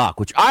 8 o'clock,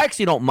 which I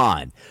actually don't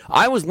mind.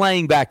 I was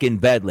laying back in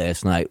bed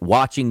last night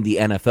watching the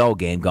NFL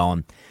game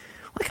going,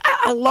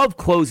 I love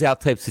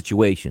closeout type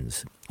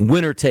situations.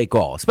 Winner take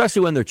all,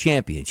 especially when they're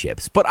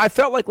championships. But I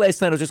felt like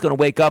last night I was just going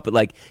to wake up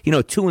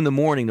at 2 in the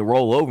morning to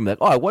roll over and be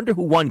like, I wonder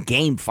who won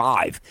Game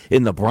 5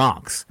 in the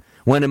Bronx.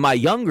 When in my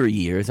younger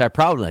years, I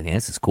probably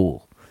this is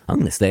cool. I'm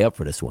going to stay up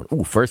for this one.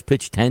 Ooh, first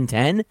pitch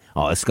 10-10.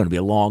 Oh, it's going to be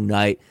a long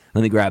night.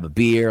 Let me grab a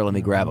beer. Let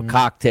me grab a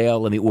cocktail.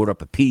 Let me order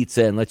up a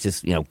pizza, and let's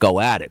just, go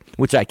at it,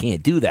 which I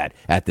can't do that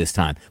at this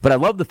time. But I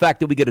love the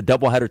fact that we get a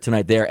doubleheader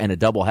tonight there and a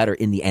doubleheader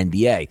in the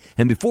NBA.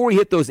 And before we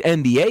hit those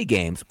NBA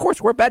games, of course,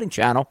 we're a betting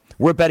channel.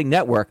 We're a betting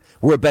network.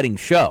 We're a betting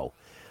show.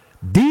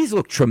 These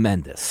look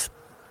tremendous.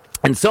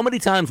 And so many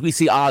times we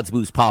see odds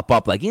boosts pop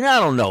up like, I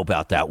don't know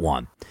about that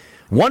one.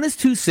 One is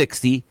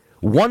 260.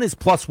 One is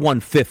plus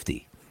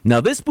 150. Now,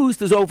 this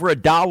boost is over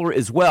 $1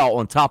 as well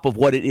on top of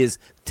what it is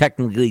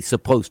technically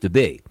supposed to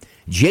be.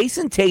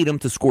 Jason Tatum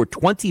to score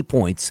 20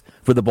 points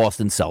for the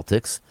Boston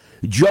Celtics,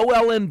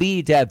 Joel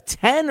Embiid to have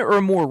 10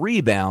 or more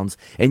rebounds,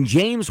 and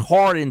James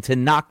Harden to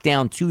knock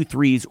down 2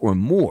 threes or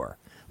more,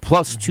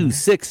 plus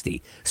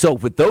 260. So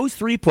with those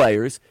 3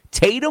 players,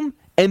 Tatum,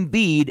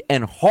 Embiid,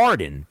 and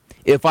Harden,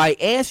 if I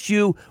asked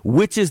you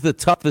which is the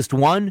toughest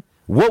one,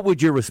 what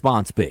would your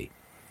response be?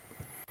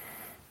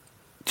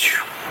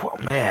 Oh,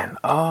 man,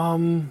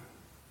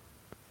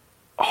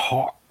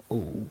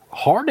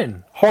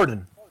 Harden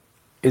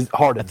is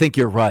Harden. I think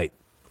you're right.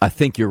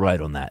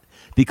 On that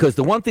because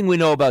the one thing we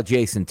know about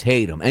Jason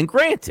Tatum, and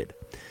granted,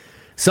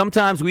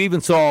 sometimes we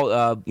even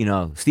saw,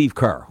 Steve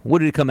Kerr. What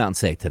did he come out and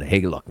say today?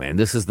 Hey, look, man,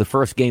 this is the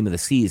first game of the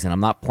season. I'm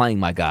not playing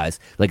my guys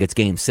like it's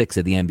Game 6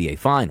 of the NBA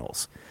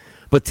Finals.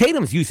 But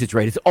Tatum's usage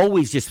rate is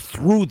always just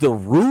through the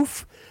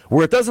roof.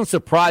 Where it doesn't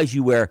surprise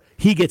you where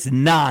he gets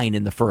 9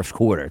 in the first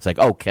quarter. It's like,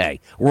 okay,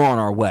 we're on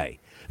our way.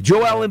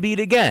 Joel Embiid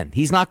again.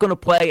 He's not going to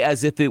play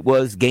as if it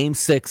was Game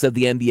 6 of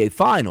the NBA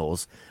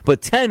Finals,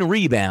 but 10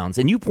 rebounds,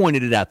 and you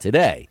pointed it out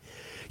today.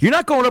 You're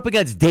not going up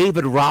against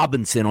David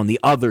Robinson on the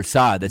other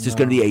side. That's just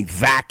going to be a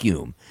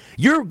vacuum.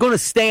 You're going to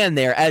stand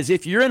there as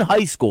if you're in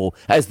high school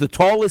as the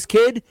tallest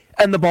kid,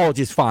 and the ball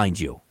just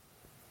finds you.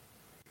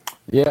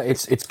 Yeah,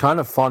 it's kind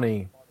of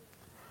funny.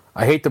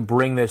 I hate to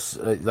bring this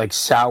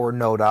sour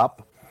note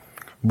up,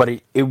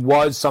 but it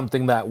was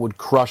something that would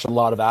crush a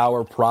lot of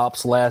our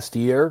props last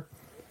year.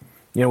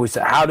 We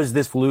say, how does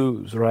this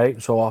lose,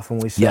 right? So often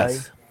we say.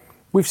 Yes.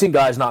 We've seen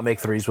guys not make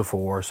threes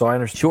before, so I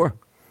understand. Sure.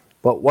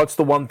 But what's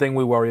the one thing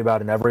we worry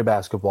about in every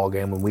basketball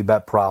game when we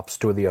bet props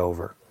to the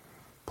over?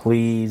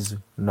 Please,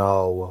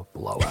 no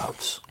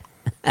blowouts.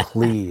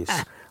 Please,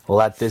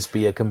 let this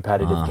be a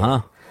competitive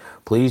game.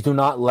 Please do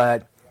not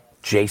let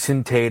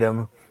Jason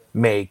Tatum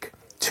make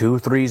 2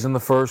 threes in the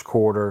first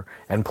quarter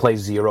and play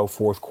 0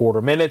 fourth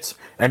quarter minutes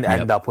and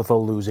end up with a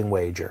losing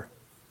wager.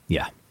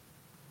 Yeah.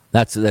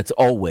 That's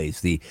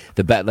always the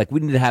bet. We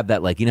need to have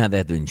that, how they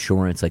have the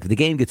insurance. If the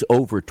game gets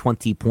over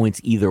 20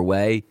 points either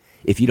way,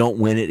 if you don't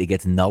win it, it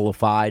gets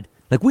nullified.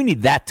 We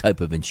need that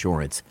type of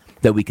insurance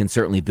that we can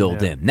certainly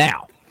build in.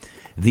 Now,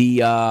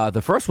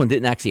 the first one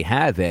didn't actually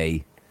have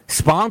a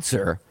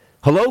sponsor.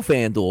 Hello,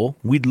 FanDuel.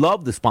 We'd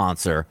love to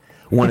sponsor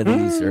one of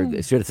these,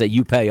 or should I say,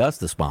 you pay us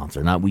to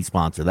sponsor, not we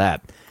sponsor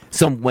that.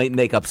 Some might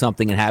make up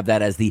something and have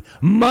that as the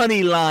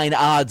money line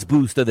odds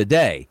boost of the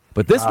day.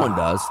 But this one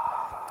does.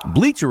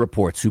 Bleacher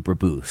Report Super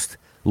Boost.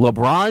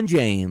 LeBron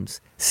James,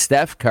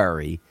 Steph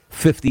Curry,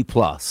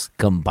 50-plus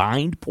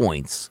combined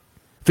points.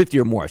 50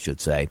 or more, I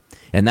should say.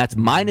 And that's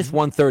minus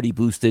 130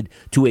 boosted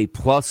to a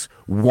plus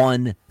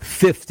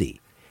 150.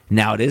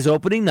 Now, it is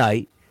opening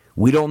night.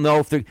 We don't know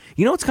if they're...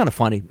 it's kind of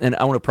funny, and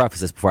I want to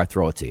preface this before I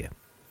throw it to you.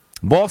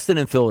 Boston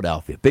and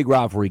Philadelphia, big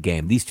rivalry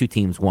game. These two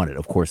teams won it.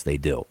 Of course they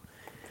do.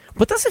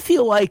 But does it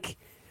feel like,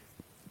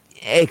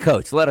 hey,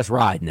 Coach, let us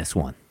ride in this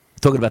one?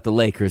 Talking about the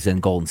Lakers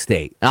and Golden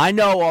State. Now, I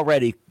know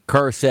already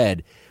Kerr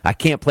said, I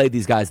can't play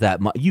these guys that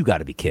much. You got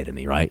to be kidding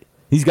me, right?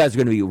 These guys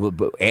are going to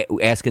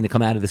be asking to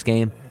come out of this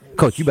game?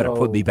 Coach, you better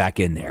put me back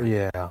in there.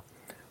 Yeah.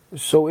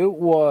 So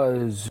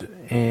was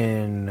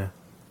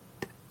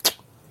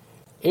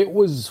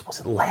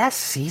it last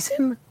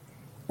season?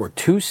 Or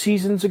 2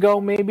 seasons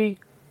ago, maybe?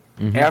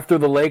 Mm-hmm. After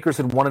the Lakers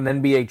had won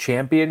an NBA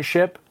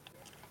championship?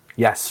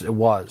 Yes, it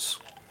was.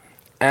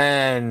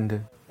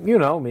 And, you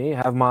know me,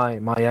 have my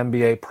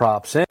NBA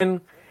props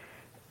in.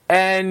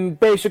 And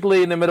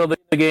basically in the middle of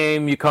the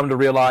game, you come to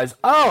realize,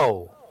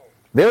 oh,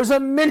 there's a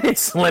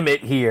minutes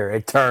limit here,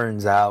 it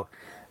turns out.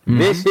 Mm-hmm.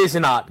 This is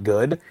not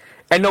good.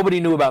 And nobody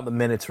knew about the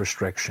minutes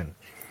restriction.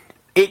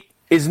 It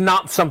is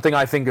not something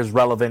I think is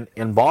relevant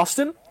in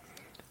Boston.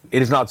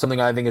 It is not something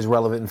I think is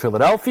relevant in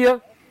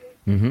Philadelphia.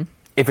 Mm-hmm.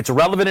 If it's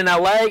relevant in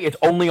LA, it's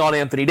only on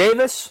Anthony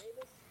Davis.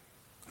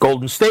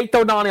 Golden State,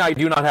 though, Donnie, I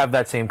do not have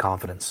that same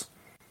confidence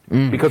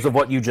because of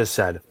what you just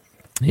said.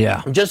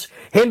 Yeah. Just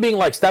him being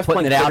like, Steph's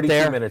putting playing it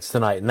 32 minutes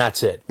tonight, and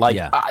that's it. Like,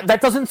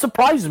 that doesn't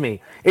surprise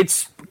me.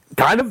 It's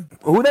kind of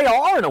who they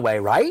are in a way,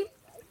 right?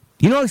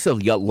 You know what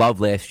I loved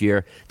last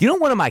year? Do you know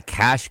one of my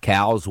cash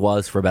cows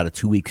was for about a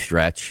 2-week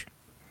stretch?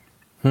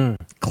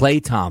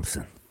 Klay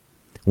Thompson.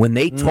 When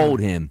they told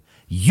him,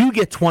 you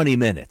get 20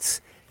 minutes.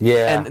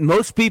 Yeah. And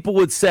most people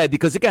would say,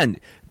 because again,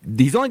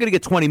 he's only going to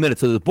get 20 minutes,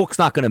 so the book's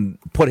not going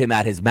to put him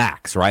at his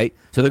max, right?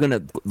 So they're going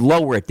to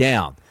lower it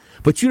down.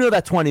 But you know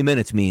that 20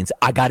 minutes means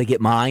I got to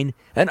get mine.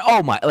 And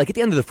like at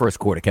the end of the first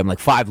quarter, Kevin, like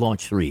 5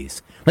 launch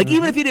threes. Like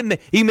even if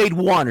he made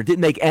 1 or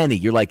didn't make any,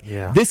 you're like,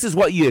 this is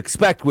what you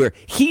expect, where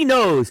he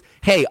knows,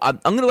 hey, I'm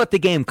going to let the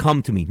game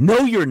come to me. No,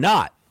 you're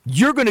not.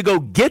 You're going to go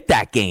get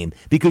that game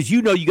because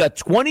you know you got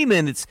 20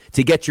 minutes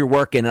to get your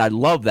work in, and I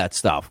love that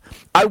stuff.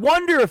 I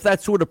wonder if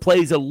that sort of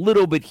plays a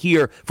little bit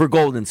here for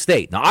Golden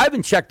State. Now, I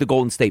haven't checked the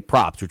Golden State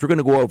props, which we're going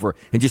to go over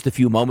in just a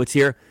few moments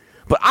here,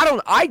 but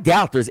I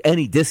doubt there's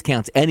any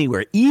discounts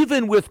anywhere,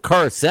 even with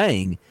Kerr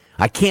saying,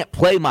 I can't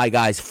play my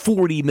guys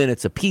 40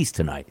 minutes apiece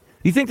tonight.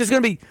 Do you think there's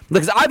going to be,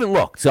 because I haven't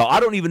looked, so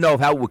I don't even know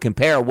how it would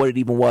compare what it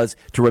even was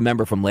to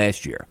remember from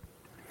last year.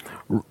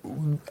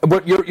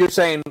 But you're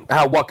saying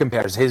what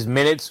compares? His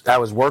minutes,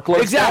 how his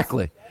workload?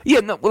 Exactly. Stuff? Yeah,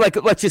 no, like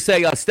let's just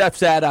say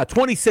Steph's at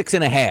 26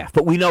 and a half,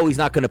 but we know he's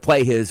not going to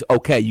play his,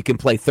 okay, you can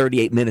play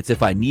 38 minutes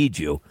if I need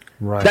you.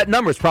 Right. That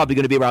number is probably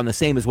going to be around the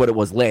same as what it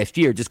was last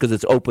year just because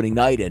it's opening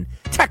night, and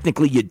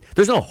technically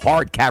there's no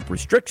hard cap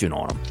restriction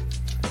on him.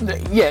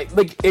 Yeah,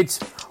 like it's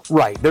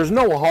right. There's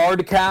no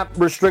hard cap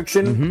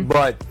restriction,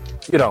 but,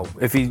 you know,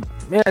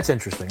 that's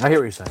interesting. I hear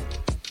what you're saying.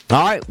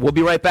 All right, we'll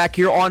be right back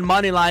here on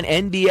Moneyline,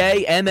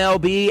 NBA,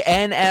 MLB,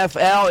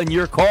 NFL, and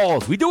your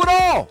calls. We do it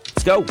all.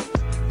 Let's go.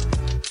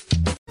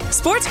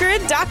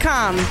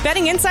 SportsGrid.com.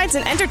 Betting insights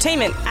and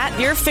entertainment at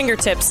your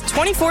fingertips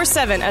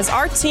 24/7 as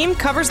our team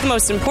covers the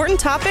most important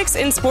topics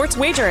in sports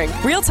wagering.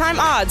 Real-time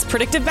odds,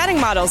 predictive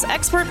betting models,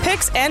 expert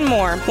picks, and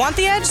more. Want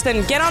the edge?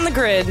 Then get on the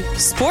grid.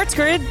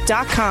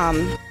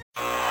 SportsGrid.com.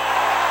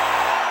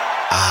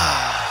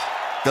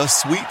 The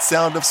sweet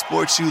sound of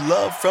sports you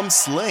love from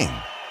Sling.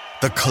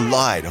 The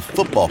collide of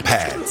football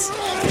pads.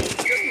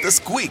 The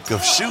squeak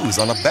of shoes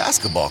on a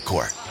basketball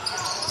court.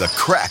 The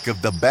crack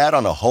of the bat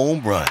on a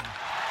home run.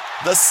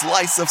 The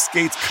slice of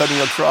skates cutting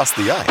across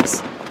the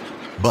ice.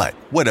 But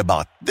what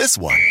about this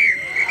one?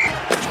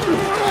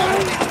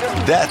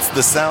 That's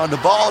the sound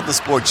of all the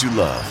sports you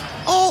love,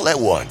 all at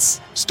once.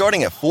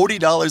 Starting at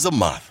 $40 a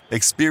month.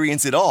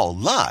 Experience it all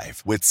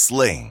live with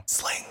Sling.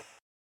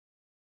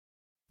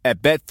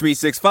 At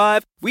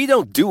Bet365, we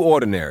don't do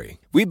ordinary.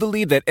 We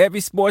believe that every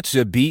sport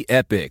should be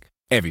epic.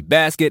 Every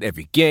basket,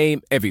 every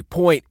game, every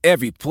point,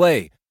 every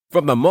play.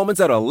 From the moments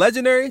that are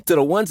legendary to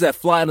the ones that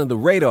fly under the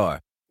radar.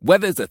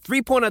 Whether it's a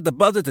 3-pointer at the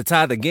buzzer to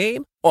tie the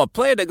game or a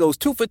player that goes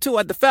 2 for 2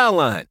 at the foul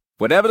line.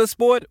 Whatever the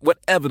sport,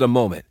 whatever the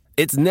moment.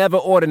 It's never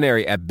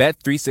ordinary at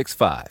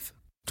Bet365.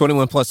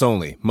 21 plus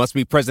only. Must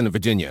be present in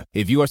Virginia.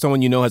 If you or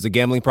someone you know has a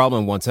gambling problem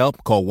and wants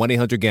help, call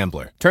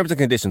 1-800-GAMBLER. Terms and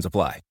conditions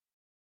apply.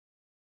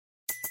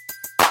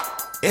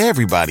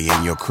 Everybody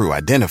in your crew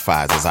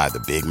identifies as either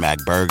Big Mac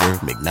Burger,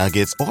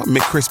 McNuggets, or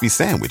McCrispy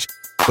Sandwich.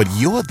 But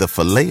you're the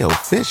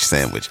Filet-O-Fish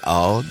Sandwich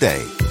all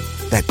day.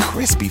 That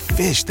crispy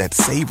fish, that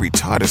savory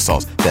tartar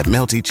sauce, that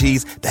melty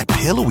cheese, that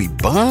pillowy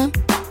bun.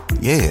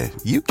 Yeah,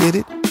 you get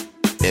it.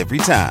 Every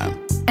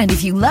time. And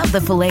if you love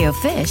the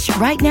Filet-O-Fish,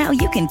 right now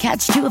you can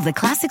catch 2 of the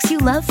classics you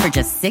love for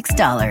just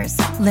 $6.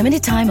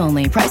 Limited time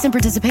only. Price and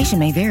participation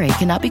may vary.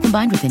 Cannot be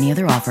combined with any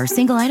other offer.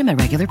 Single item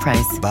at regular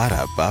price.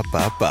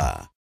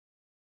 Ba-da-ba-ba-ba.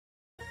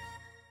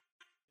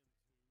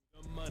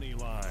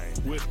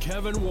 With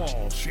Kevin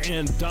Walsh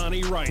and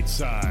Donnie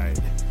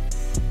Rightside.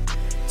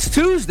 It's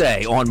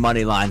Tuesday on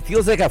Moneyline.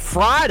 Feels like a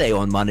Friday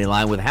on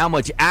Moneyline with how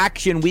much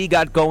action we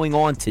got going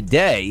on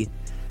today.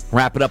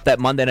 Wrapping up that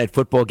Monday Night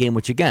Football game,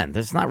 which, again,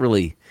 there's not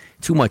really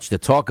too much to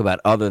talk about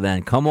other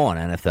than, come on,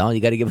 NFL,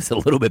 you got to give us a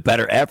little bit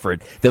better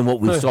effort than what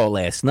we saw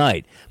last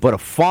night. But a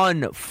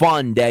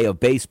fun day of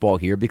baseball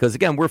here because,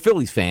 again, we're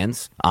Phillies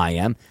fans. I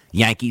am.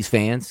 Yankees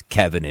fans.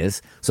 Kevin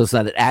is. So it's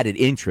not an added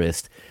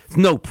interest.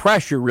 No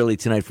pressure really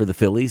tonight for the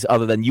Phillies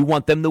other than you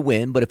want them to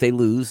win, but if they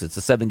lose, it's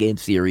a 7-game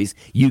series.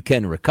 You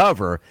can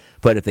recover.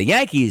 But if the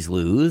Yankees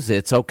lose,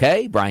 it's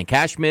okay. Brian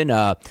Cashman,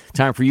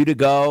 time for you to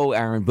go.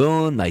 Aaron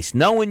Boone, nice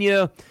knowing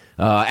you.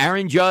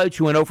 Aaron Judge,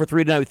 who went 0 for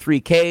 3 tonight with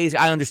 3 Ks.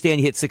 I understand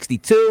you hit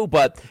 62,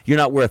 but you're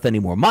not worth any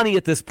more money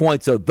at this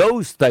point. So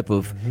those type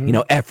of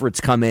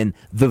efforts come in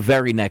the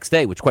very next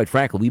day, which, quite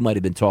frankly, we might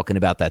have been talking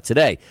about that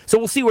today. So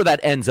we'll see where that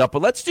ends up.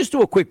 But let's just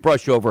do a quick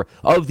brush over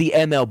of the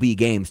MLB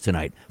games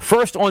tonight.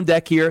 First on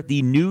deck here,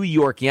 the New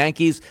York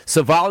Yankees.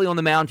 Savali on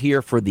the mound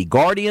here for the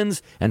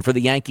Guardians, and for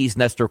the Yankees,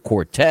 Nestor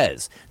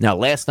Cortez. Now,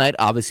 last night,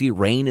 obviously,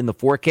 rain in the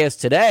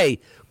forecast. Today,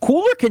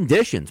 cooler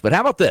conditions. But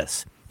how about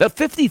this? About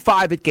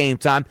 55 at game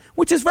time,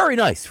 which is very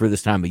nice for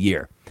this time of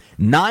year.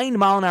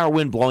 9-mile-an-hour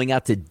wind blowing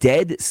out to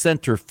dead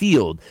center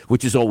field,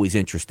 which is always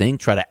interesting.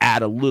 Try to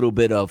add a little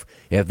bit of,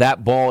 if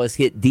that ball is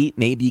hit deep,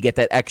 maybe you get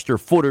that extra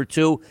foot or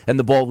two, and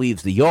the ball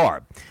leaves the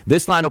yard.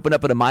 This line opened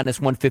up at a minus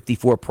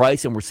 154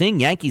 price, and we're seeing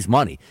Yankees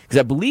money. Because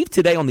I believe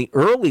today on the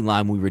early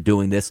line we were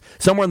doing this,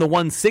 somewhere in the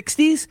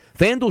 160s,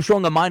 FanDuel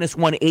showing a minus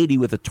 180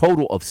 with a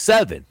total of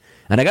 7.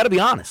 And I got to be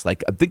honest, I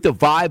think the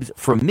vibes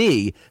for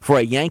me for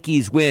a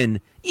Yankees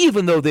win,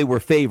 even though they were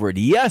favored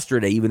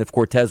yesterday, even if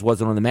Cortez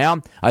wasn't on the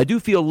mound, I do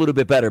feel a little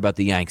bit better about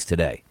the Yanks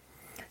today.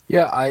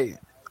 Yeah, I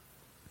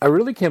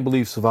really can't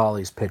believe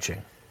Savali's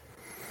pitching.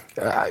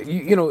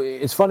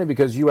 It's funny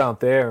because you out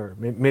there,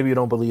 maybe you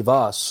don't believe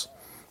us.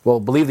 Well,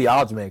 believe the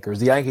odds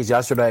makers. The Yankees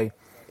yesterday,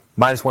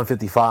 minus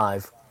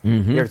 155.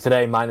 Here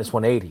today, minus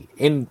 180.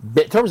 In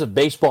terms of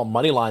baseball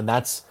money line,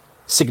 that's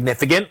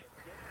significant.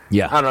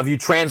 Yeah. I don't know if you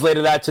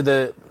translated that to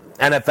the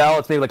NFL,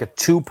 it's maybe like a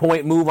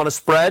 2-point move on a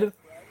spread,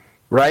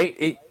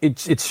 right?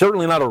 It's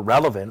certainly not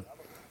irrelevant.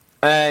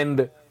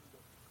 And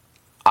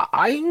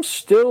I'm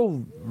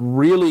still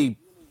really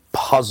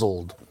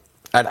puzzled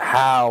at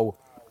how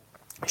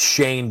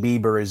Shane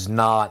Bieber is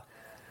not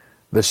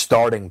the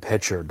starting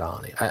pitcher,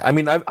 Donnie. I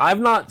mean, I've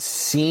not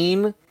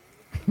seen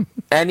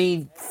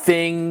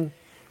anything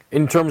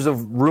in terms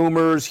of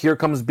rumors, here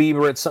comes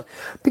Bieber,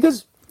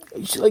 because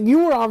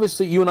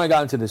you and I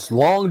got into this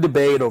long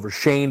debate over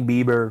Shane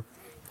Bieber,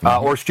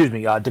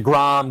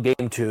 DeGrom,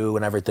 Game 2,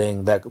 and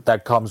everything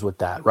that comes with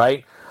that,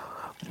 right?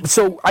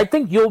 So I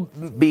think you'll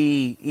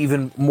be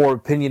even more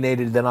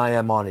opinionated than I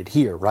am on it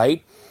here,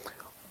 right?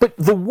 But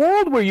the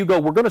world where you go,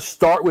 we're going to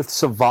start with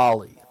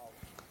Savali,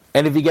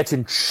 and if he gets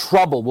in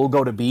trouble, we'll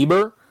go to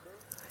Bieber,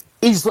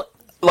 is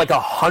like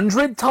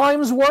 100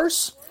 times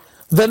worse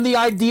than the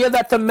idea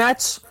that the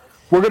Mets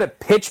were going to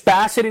pitch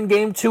Bassett in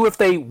Game 2 if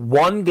they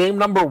won Game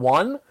number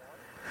 1.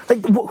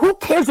 Like, who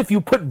cares if you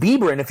put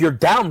Bieber in if you're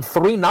down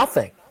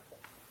 3-0?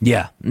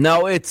 Yeah,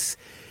 no, it's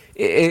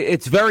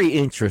very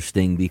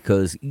interesting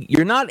because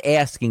you're not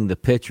asking the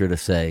pitcher to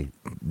say,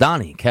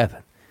 Donnie,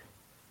 Kevin,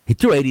 he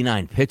threw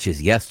 89 pitches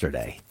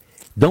yesterday.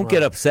 Don't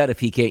get upset if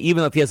he can't,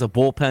 even if he has a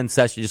bullpen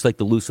session, just like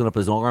to loosen up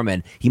his arm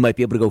and he might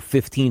be able to go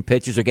 15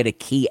 pitches or get a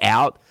key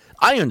out.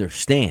 I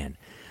understand.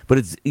 But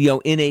it's,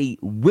 in a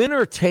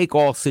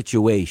winner-take-all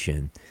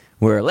situation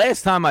where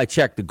last time I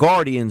checked, the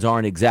Guardians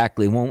aren't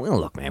exactly,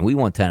 look, man, we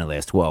won 10 of the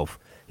last 12,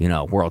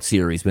 World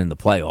Series, been in the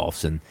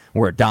playoffs, and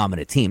we're a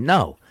dominant team.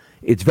 No,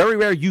 it's very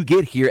rare you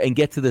get here and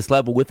get to this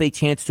level with a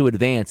chance to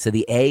advance to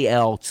the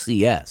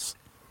ALCS.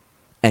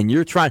 And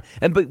you're trying,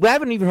 but we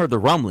haven't even heard the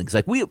rumblings.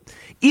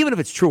 Even if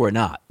it's true or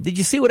not, did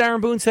you see what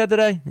Aaron Boone said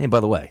today? And by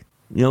the way,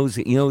 who's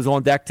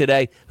on deck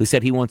today who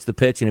said he wants to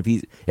pitch,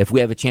 and if we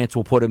have a chance,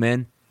 we'll put him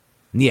in?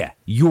 Yeah,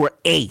 your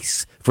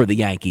ace for the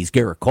Yankees,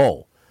 Garrett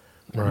Cole.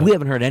 Right. We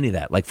haven't heard any of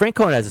that. Frank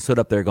Cohen hasn't stood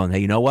up there going, hey,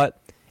 you know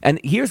what? And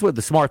here's what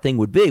the smart thing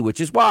would be,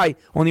 which is why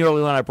on the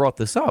early line I brought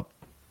this up.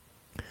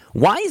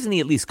 Why isn't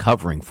he at least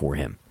covering for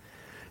him?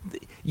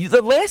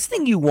 The last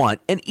thing you want,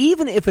 and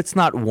even if it's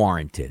not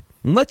warranted,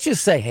 let's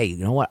just say, hey,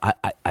 you know what?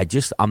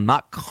 I'm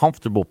not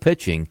comfortable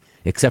pitching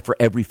except for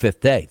every 5th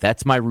day.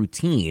 That's my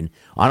routine.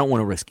 I don't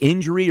want to risk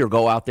injury or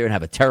go out there and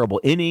have a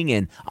terrible inning,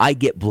 and I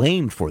get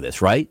blamed for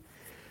this, right?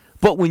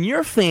 But when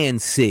your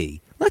fans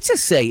see, let's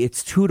just say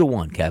it's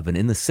 2-1, Kevin,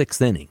 in the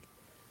 6th inning,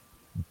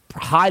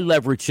 high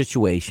leverage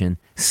situation,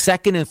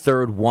 2nd and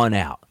 3rd, 1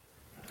 out.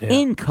 Yeah.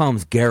 In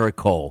comes Garrett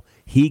Cole.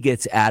 He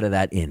gets out of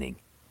that inning.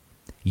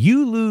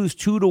 You lose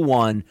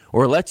 2-1,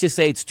 or let's just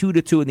say it's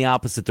 2-2 in the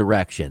opposite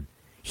direction.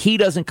 He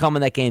doesn't come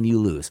in that game, you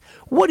lose.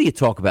 What do you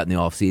talk about in the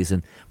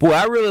offseason? Boy,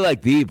 I really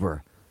like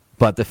Bieber.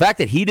 But the fact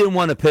that he didn't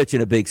want to pitch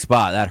in a big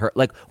spot, that hurt.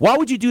 Why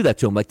would you do that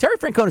to him? Terry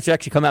Francona should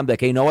actually come out and be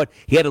like, hey, you know what?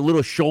 He had a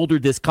little shoulder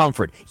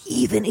discomfort.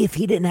 Even if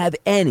he didn't have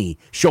any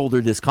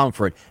shoulder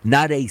discomfort,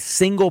 not a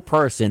single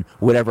person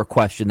would ever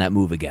question that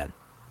move again.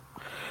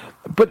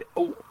 But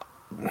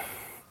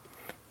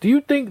do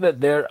you think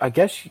that I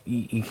guess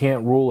you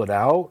can't rule it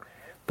out,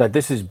 that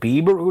this is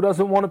Bieber who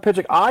doesn't want to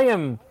pitch? I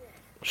am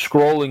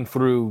scrolling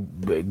through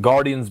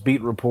Guardians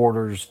beat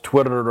reporters,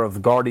 Twitter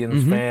of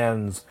Guardians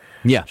fans,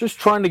 just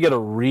trying to get a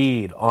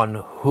read on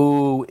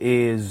who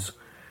is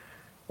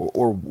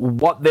or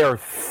what they're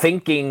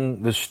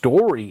thinking the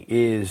story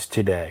is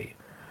today,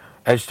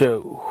 as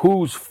to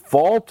whose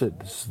fault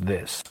is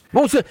this.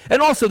 Well, and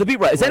also the beat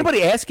writer, is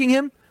anybody asking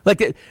him?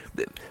 Like,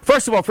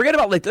 first of all, forget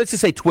about, like, let's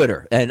just say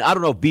Twitter. And I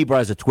don't know if Bieber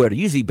has a Twitter.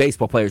 Usually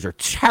baseball players are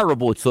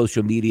terrible at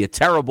social media,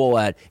 terrible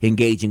at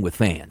engaging with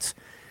fans.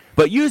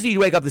 But usually you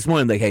wake up this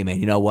morning like, hey,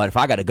 man, you know what? If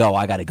I got to go,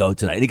 I got to go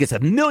tonight. And he gets a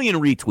million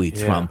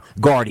retweets from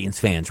Guardians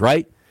fans,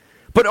 right?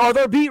 But are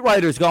there beat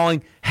writers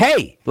going,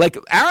 hey, like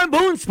Aaron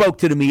Boone spoke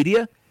to the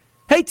media.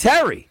 Hey,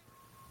 Terry,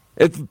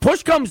 if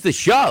push comes to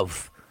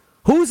shove,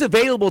 who's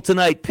available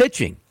tonight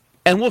pitching?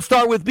 And we'll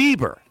start with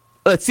Bieber.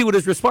 Let's see what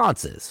his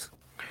response is.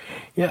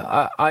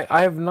 Yeah,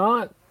 I have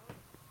not.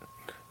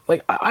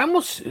 Like, I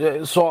almost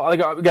saw, like,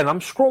 again, I'm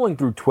scrolling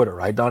through Twitter,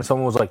 right, Don?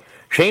 Someone was like,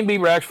 Shane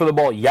Bieber asked for the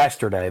ball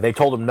yesterday. They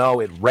told him no,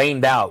 it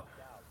rained out.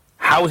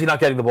 How is he not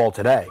getting the ball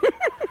today?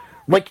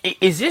 Like,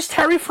 is this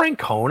Terry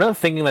Francona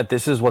thinking that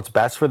this is what's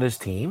best for this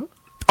team?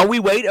 Are we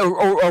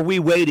are we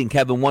waiting,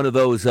 Kevin? One of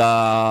those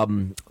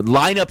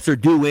lineups are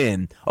due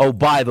in. Oh,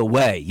 by the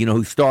way, you know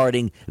who's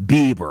starting?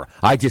 Bieber.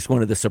 I just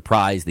wanted to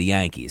surprise the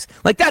Yankees.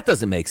 Like, that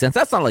doesn't make sense.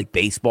 That's not like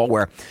baseball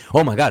where,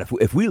 oh my God,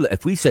 if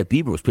we said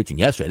Bieber was pitching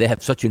yesterday, they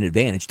have such an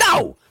advantage.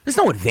 No, there's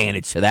no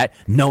advantage to that.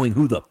 Knowing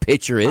who the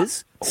pitcher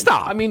is.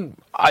 Stop. I mean,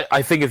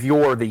 I think if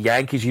you're the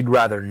Yankees, you'd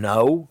rather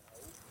know.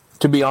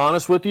 To be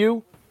honest with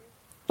you,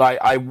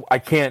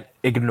 I can't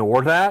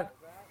ignore that.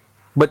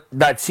 But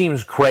that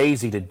seems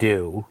crazy to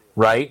do,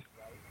 right?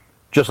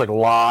 Just like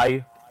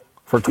lie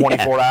for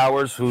 24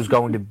 hours who's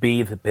going to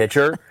be the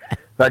pitcher.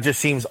 That just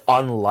seems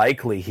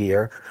unlikely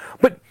here.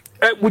 But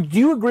would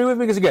you agree with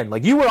me? Because, again,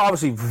 like, you were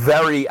obviously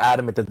very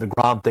adamant that the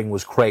DeGrom thing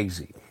was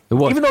crazy.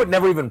 Even though it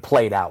never even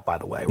played out, by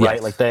the way, right?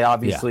 Yes. Like, they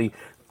obviously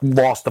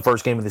lost the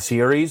first game of the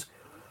series.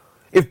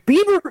 If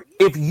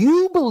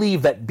you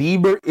believe that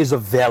Bieber is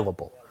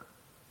available,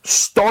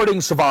 starting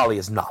Savali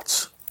is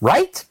nuts.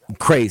 Right?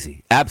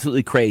 Crazy.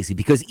 Absolutely crazy.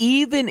 Because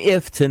even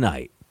if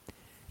tonight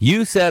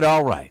you said,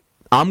 all right,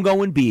 I'm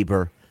going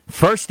Bieber,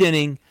 first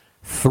inning,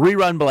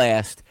 3-run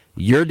blast,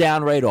 you're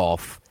down right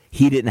off,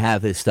 he didn't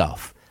have his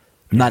stuff.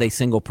 Not a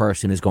single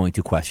person is going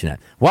to question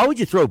that. Why would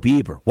you throw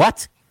Bieber?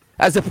 What?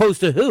 As opposed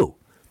to who?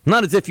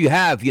 Not as if you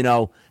have, you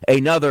know,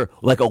 another,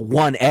 like a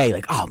 1A,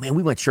 like, oh, man,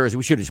 we went Scherzer,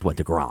 we should have just went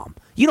to Grom.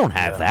 You don't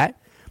have that.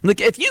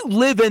 Like, if you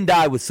live and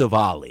die with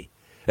Savali,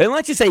 and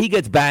let's just say he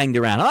gets banged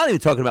around. I'm not even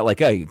talking about like,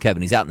 hey,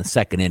 Kevin, he's out in the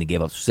second inning,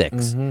 gave up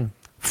 6.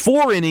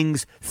 4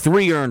 innings,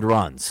 3 earned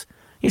runs.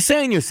 You're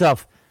saying to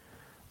yourself,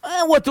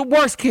 what the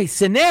worst case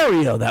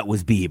scenario that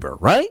was Bieber,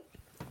 right?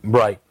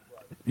 Right.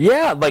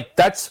 Yeah, like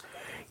that's,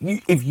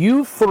 if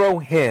you throw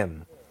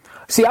him.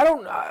 See,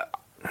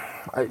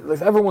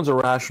 like, everyone's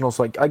irrational,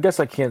 so I guess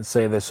I can't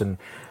say this and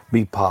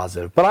be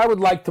positive. But I would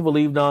like to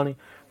believe, Donnie,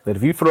 that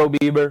if you throw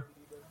Bieber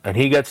and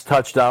he gets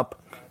touched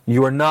up,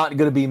 you are not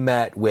going to be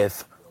met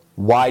with,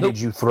 why did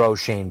you throw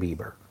Shane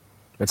Bieber?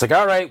 It's like,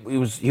 all right, he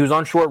was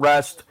on short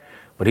rest,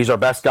 but he's our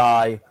best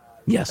guy.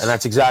 Yes. And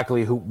that's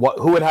exactly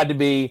who it had to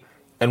be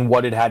and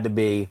what it had to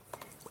be.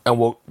 And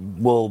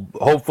we'll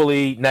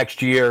hopefully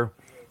next year,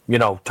 you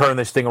know, turn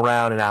this thing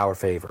around in our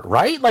favor,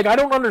 right? Like, I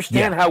don't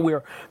understand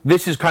how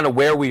this is kind of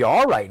where we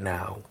are right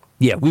now.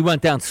 Yeah, we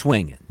went down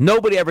swinging.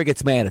 Nobody ever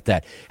gets mad at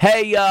that.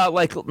 Hey,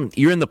 like,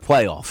 you're in the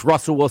playoffs.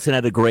 Russell Wilson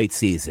had a great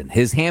season.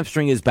 His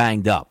hamstring is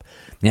banged up.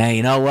 Now,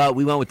 you know what?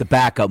 We went with the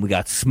backup and we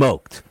got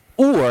smoked.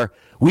 Or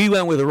we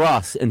went with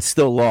Russ and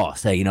still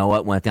lost. Hey, you know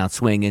what? Went down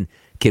swinging.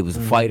 Kid was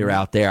a fighter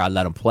out there. I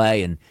let him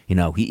play, and, you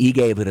know, he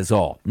gave it his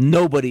all.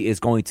 Nobody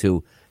is going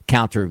to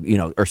counter, you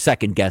know, or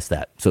second guess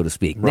that, so to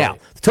speak. Right. Now,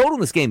 the total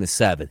in this game is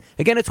 7.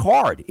 Again, it's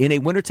hard. In a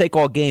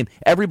winner-take-all game,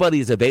 everybody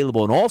is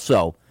available, and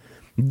also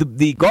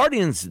the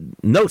Guardians,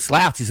 no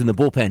slouches in the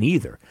bullpen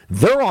either.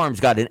 Their arms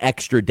got an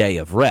extra day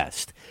of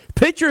rest.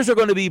 Pitchers are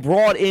going to be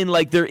brought in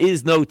like there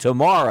is no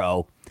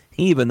tomorrow,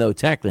 even though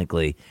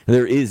technically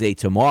there is a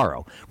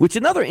tomorrow. Which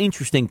another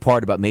interesting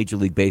part about Major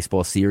League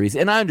Baseball series,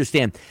 and I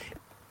understand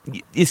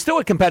it's still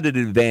a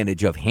competitive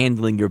advantage of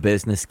handling your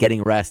business,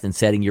 getting rest, and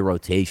setting your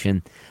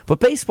rotation. But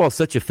baseball is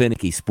such a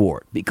finicky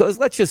sport because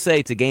let's just say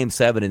it's a Game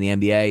 7 in the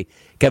NBA.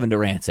 Kevin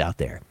Durant's out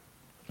there.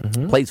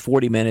 Plays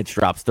 40 minutes,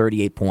 drops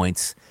 38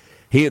 points.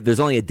 There's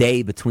only a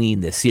day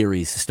between the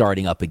series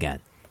starting up again.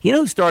 You know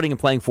who's starting and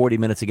playing 40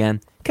 minutes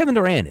again? Kevin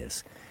Durant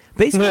is.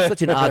 Baseball is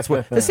such an odd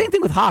sport. The same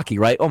thing with hockey,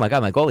 right? Oh, my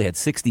God, my goalie had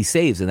 60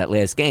 saves in that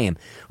last game.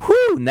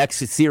 Whew, next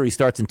series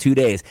starts in 2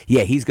 days.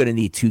 Yeah, he's going to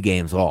need 2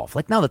 games off.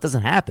 Like, no, that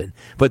doesn't happen.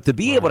 But to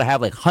be able to have,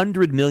 like,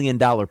 $100 million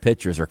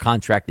pitchers or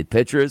contracted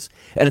pitchers,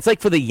 and it's like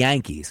for the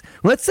Yankees.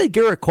 Let's say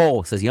Garrett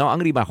Cole says, you know, I'm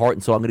going to eat my heart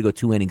and soul. I'm going to go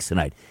 2 innings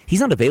tonight. He's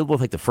not available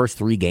for, like, the first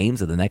 3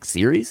 games of the next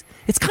series.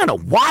 It's kind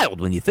of wild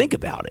when you think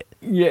about it.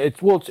 Yeah,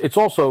 it's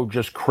also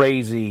just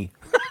crazy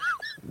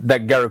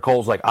that Garrett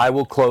Cole's like, I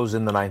will close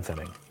in the 9th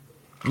inning.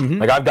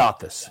 Like, I've got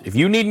this. If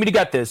you need me to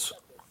get this,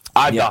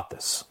 I've got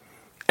this.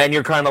 and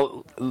you're kind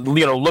of,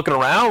 looking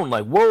around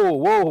like,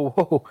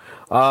 whoa.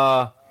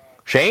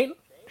 Shane,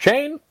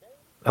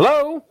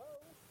 hello?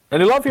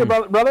 Any love here,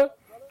 brother?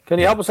 Can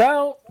you help us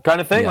out? Kind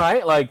of thing,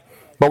 right? Like,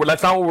 but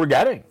that's not what we're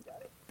getting.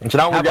 And so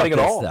now we're getting it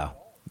all. Though?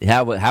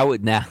 How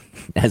would now,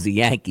 as a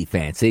Yankee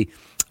fan, see,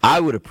 I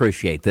would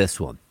appreciate this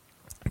one.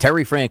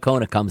 Terry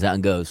Francona comes out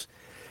and goes,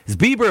 is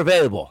Bieber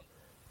available?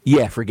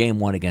 Yeah, for game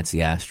 1 against the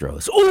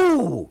Astros.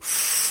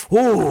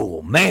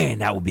 Ooh, man,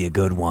 that would be a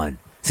good one.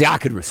 See, I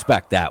could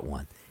respect that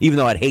one, even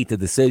though I'd hate the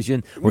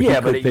decision where he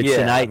could pitch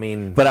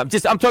tonight. But I'm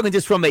talking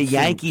just from a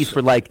Yankees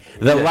for like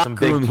the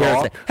locker room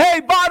here. Hey,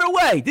 by the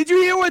way, did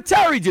you hear what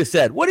Terry just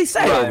said? What did he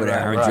say over there?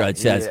 Aaron Judge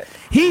says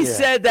he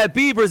said that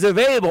Bieber's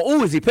available.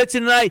 Ooh, is he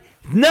pitching tonight?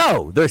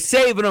 No, they're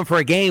saving him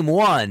for game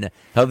 1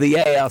 of the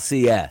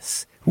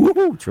ALCS.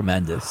 Woo,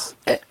 tremendous.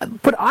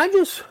 But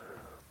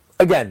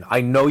again, I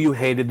know you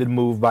hated the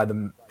move by the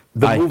move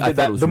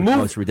that was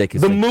most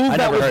ridiculous. The move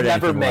that was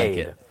never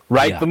made, like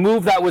right? Yeah. The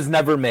move that was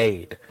never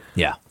made.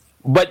 Yeah.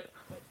 But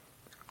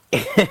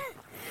it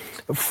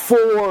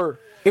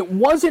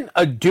wasn't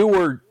a do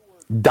or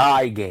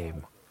die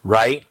game,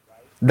 right?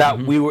 That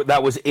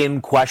that was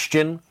in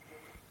question.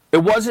 It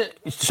wasn't.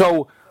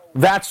 So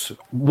that's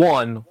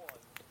one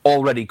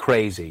already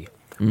crazy.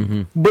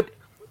 But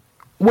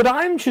what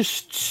I'm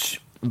just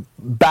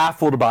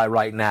baffled by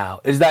right now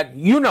is that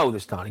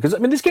this, Donnie, because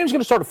this game's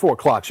going to start at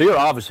 4:00, so you're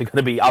obviously going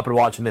to be up and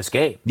watching this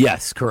game.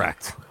 Yes,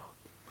 correct.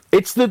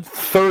 It's the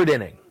 3rd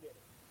inning,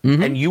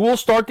 and you will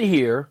start to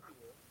hear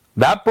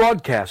that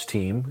broadcast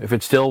team, if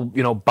it's still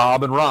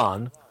Bob and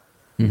Ron.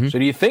 So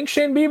do you think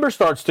Shane Bieber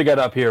starts to get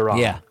up here, Ron?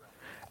 Yeah,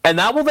 and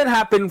that will then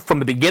happen from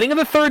the beginning of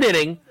the 3rd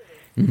inning,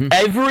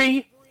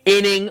 every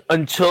inning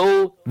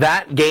until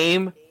that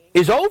game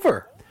is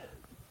over.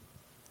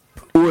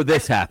 Or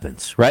this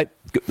happens, right?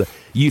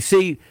 You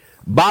see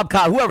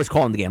whoever's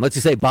calling the game, let's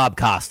just say Bob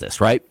Costas,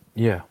 right?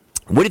 Yeah.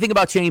 What do you think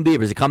about Shane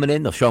Bieber? Is he coming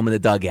in? They'll show him in the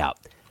dugout.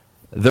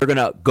 They're going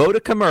to go to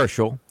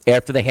commercial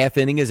after the half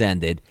inning is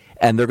ended,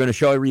 and they're going to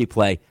show a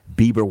replay,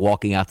 Bieber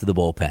walking out to the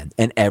bullpen,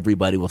 and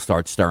everybody will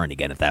start stirring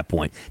again at that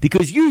point.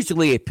 Because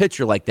usually a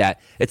pitcher like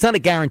that, it's not a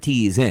guarantee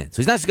he's in. So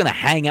he's not just going to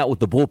hang out with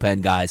the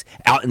bullpen guys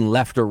out in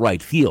left or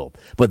right field.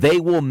 But they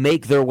will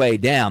make their way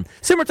down.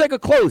 Similar to like a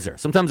closer.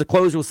 Sometimes a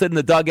closer will sit in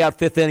the dugout,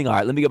 5th inning. All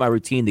right, let me get my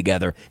routine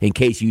together in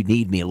case you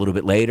need me a little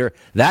bit later.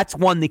 That's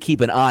one to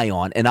keep an eye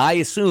on. And I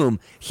assume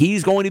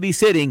he's going to be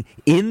sitting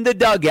in the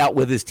dugout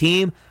with his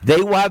team.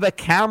 They will have a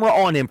camera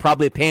on him,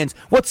 probably pans.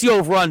 What's the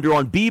over-under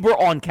on Bieber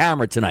on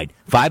camera tonight?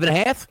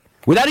 5.5?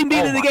 Without even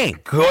being in the game.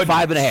 Goodness.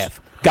 5.5.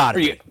 Got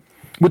it.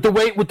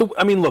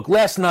 Look,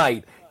 last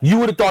night, you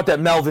would have thought that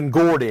Melvin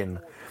Gordon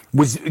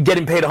was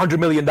getting paid $100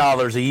 million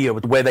a year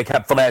with the way they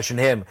kept flashing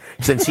him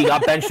since he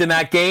got benched in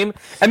that game.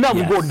 And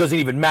Melvin Gordon doesn't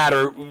even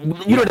matter.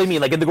 You know what I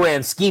mean? Like in the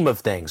grand scheme of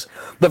things.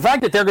 The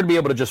fact that they're going to be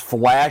able to just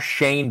flash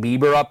Shane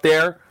Bieber up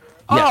there,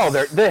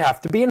 they have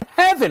to be in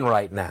heaven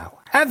right now.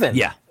 Heaven.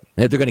 Yeah.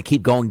 They're going to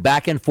keep going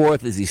back and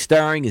forth. Is he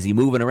stirring? Is he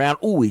moving around?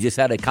 Ooh, he just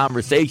had a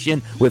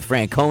conversation with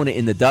Francona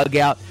in the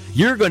dugout.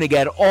 You're going to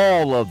get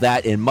all of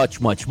that and much,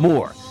 much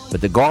more.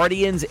 But the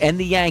Guardians and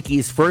the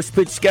Yankees, first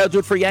pitch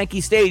scheduled for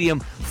Yankee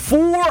Stadium,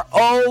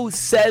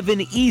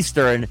 4:07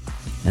 Eastern.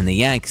 And the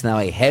Yanks now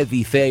a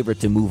heavy favorite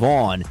to move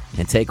on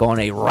and take on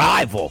a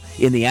rival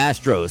in the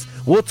Astros.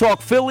 We'll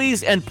talk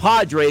Phillies and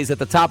Padres at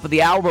the top of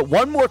the hour, but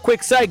one more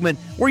quick segment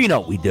where you know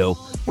what we do.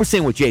 We're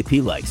seeing what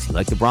JP likes. He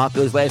liked the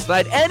Broncos last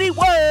night, and it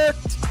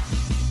worked!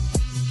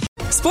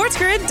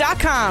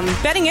 SportsGrid.com.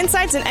 Betting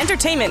insights and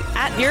entertainment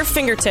at your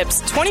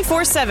fingertips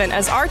 24/7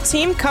 as our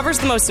team covers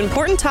the most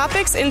important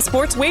topics in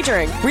sports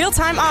wagering.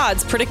 Real-time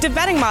odds, predictive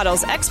betting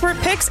models, expert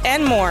picks,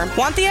 and more.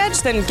 Want the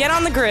edge? Then get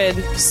on the grid.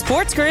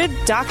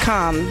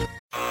 SportsGrid.com.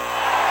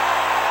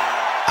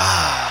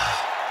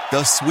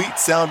 The sweet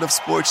sound of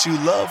sports you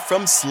love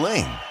from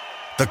Sling.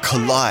 The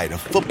collide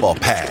of football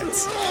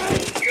pads.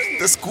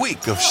 The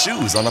squeak of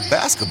shoes on a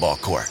basketball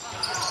court.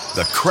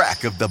 The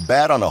crack of the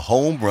bat on a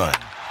home run.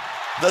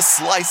 The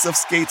slice of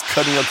skates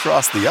cutting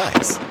across the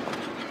ice.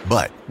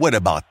 But what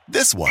about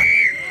this one?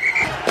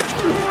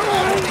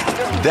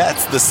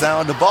 That's the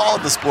sound of all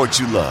the sports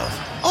you love,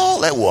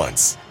 all at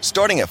once.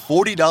 Starting at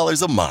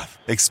 $40 a month.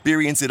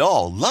 Experience it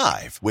all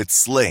live with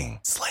Sling.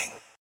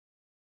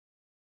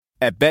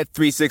 At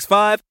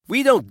Bet365,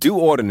 we don't do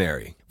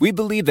ordinary. We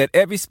believe that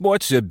every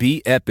sport should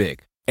be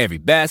epic. Every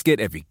basket,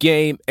 every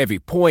game, every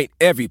point,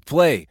 every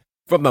play.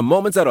 From the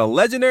moments that are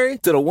legendary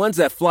to the ones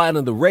that fly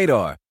under the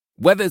radar.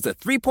 Whether it's a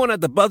three-pointer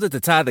at the buzzer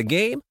to tie the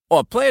game or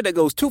a player that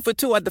goes 2 for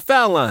 2 at the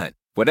foul line.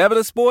 Whatever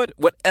the sport,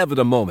 whatever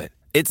the moment.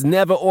 It's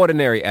never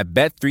ordinary at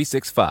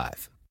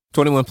Bet365.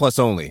 21 plus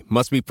only.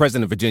 Must be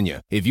present in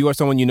Virginia. If you or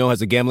someone you know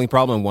has a gambling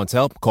problem and wants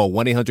help, call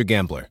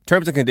 1-800-GAMBLER.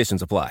 Terms and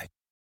conditions apply.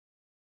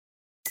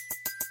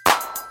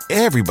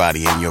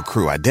 Everybody in your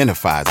crew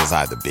identifies as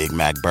either Big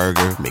Mac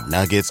Burger,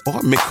 McNuggets, or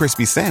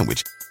McCrispy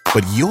Sandwich.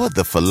 But you're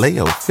the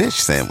Filet-O-Fish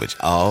Sandwich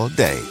all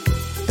day.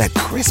 That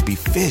crispy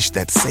fish,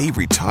 that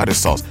savory tartar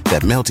sauce,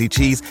 that melty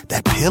cheese,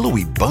 that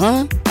pillowy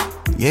bun.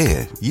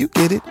 Yeah, you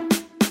get it.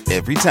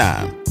 Every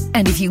time.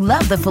 And if you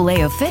love the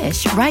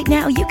Filet-O-Fish, right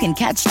now you can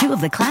catch 2 of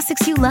the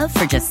classics you love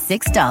for just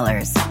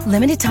 $6.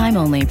 Limited time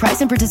only.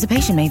 Price and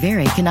participation may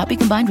vary. Cannot be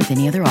combined with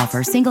any other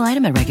offer. Single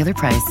item at regular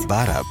price.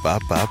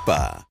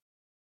 Ba-da-ba-ba-ba.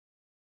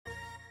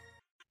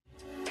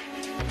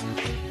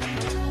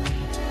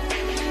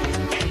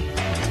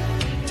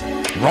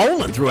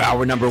 Rolling through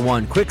hour number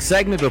 1. Quick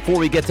segment before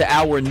we get to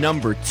hour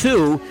number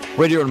 2.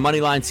 Right here on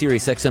Moneyline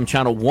Sirius XM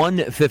channel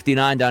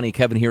 159. Donnie and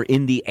Kevin here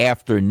in the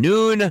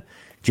afternoon.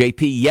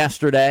 JP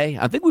yesterday,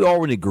 I think we all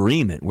were in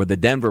agreement where the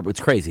Denver, it's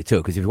crazy too,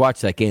 because if you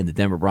watch that game, the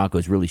Denver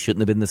Broncos really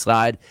shouldn't have been the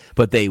side,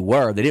 but they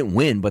were. They didn't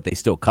win, but they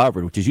still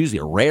covered, which is usually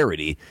a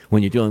rarity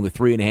when you're dealing with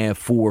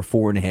 3.5,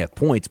 4.5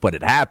 points, but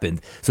it happened.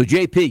 So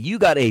JP, you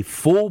got a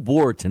full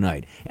board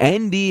tonight.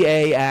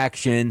 NBA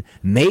action,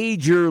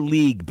 Major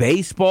League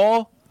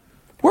Baseball.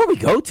 Where do we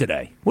go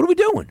today? What are we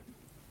doing?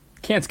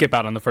 Can't skip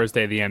out on the first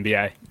day of the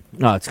NBA.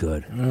 Oh, it's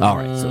good. All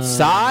right, so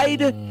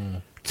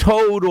side,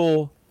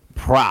 total,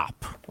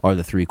 prop are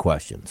the 3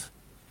 questions.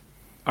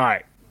 All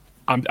right.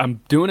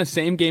 I'm doing a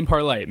same game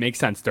parlay. It makes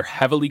sense. They're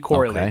heavily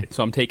correlated. Okay.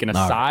 So I'm taking a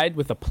side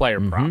with a player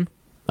prop.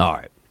 All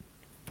right.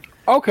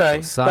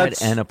 Okay. Side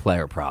and a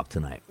player prop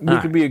tonight. We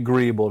could be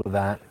agreeable to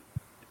that.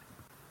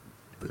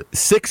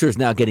 Sixers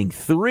now getting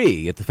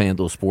 3 at the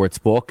FanDuel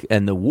Sportsbook,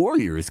 and the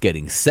Warriors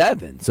getting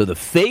 7. So the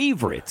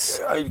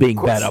favorites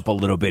being bet up a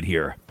little bit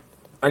here.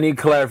 I need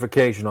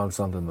clarification on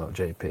something, though,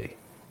 JP.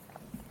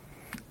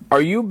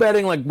 Are you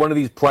betting like one of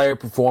these player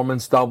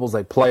performance doubles,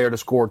 like player to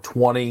score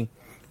 20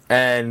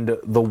 and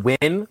the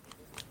win?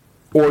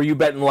 Or are you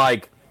betting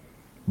like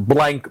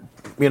blank,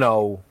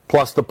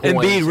 plus the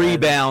points? Embiid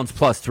rebounds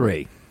plus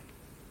 3.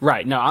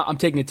 Right. No, I'm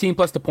taking a team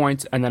plus the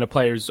points and then a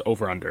player's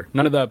over-under.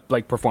 None of the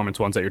performance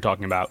ones that you're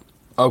talking about.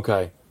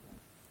 Okay.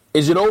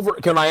 Is it over?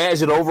 Can I ask?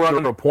 Is it over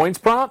under a points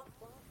prop?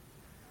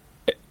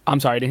 I'm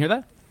sorry, I didn't hear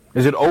that.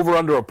 Is it over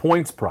under a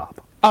points prop?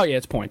 Oh yeah,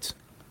 it's points.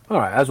 All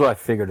right, that's what I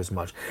figured as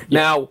much.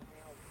 Yeah. Now,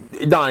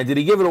 Donnie, did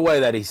he give it away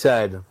that he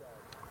said,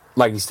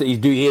 like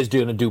he is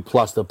going to do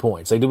plus the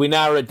points? Like, did we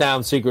narrow it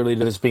down secretly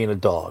to this being a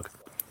dog?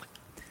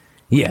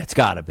 Yeah, it's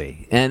got to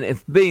be. And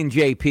if being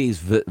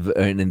JP's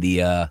in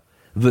the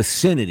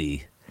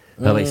vicinity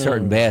of a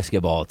certain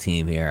basketball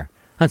team here,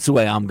 that's the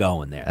way I'm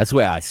going there. That's the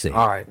way I see it.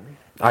 All right,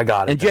 I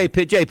got it. And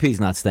JP's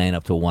not staying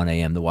up till 1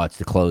 a.m. to watch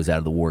the closeout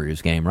of the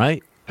Warriors game,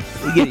 right?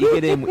 You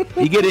get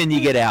in,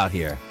 you get out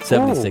here.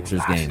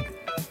 76ers game.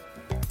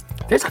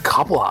 There's a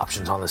couple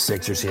options on the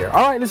Sixers here.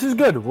 All right, this is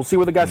good. We'll see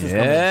where the guys are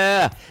coming.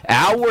 Yeah.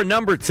 Hour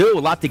number 2. A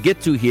lot to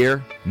get to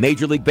here.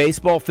 Major League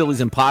Baseball,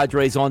 Phillies and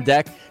Padres on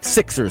deck.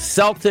 Sixers,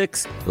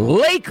 Celtics,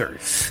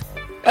 Lakers,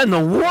 and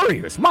the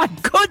Warriors. My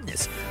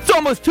goodness. It's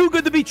almost too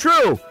good to be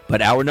true.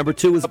 But hour number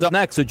 2 is up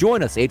next, so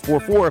join us.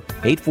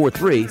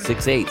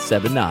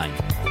 844-843-6879.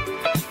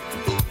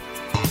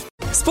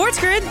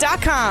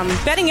 SportsGrid.com.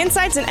 Betting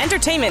insights and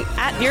entertainment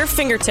at your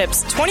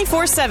fingertips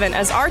 24/7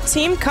 as our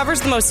team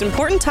covers the most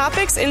important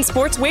topics in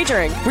sports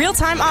wagering.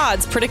 Real-time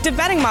odds, predictive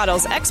betting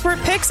models, expert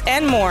picks,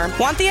 and more.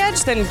 Want the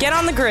edge? Then get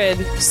on the grid.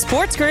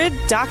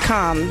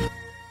 SportsGrid.com.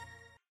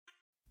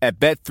 At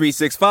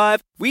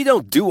Bet365, we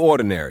don't do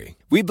ordinary.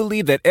 We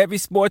believe that every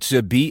sport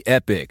should be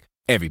epic.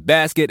 Every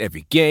basket,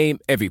 every game,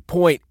 every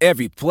point,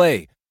 every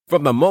play.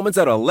 From the moments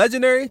that are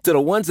legendary to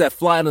the ones that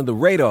fly under the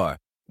radar.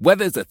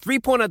 Whether it's a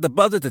 3-pointer at the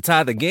buzzer to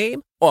tie the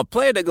game or a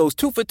player that goes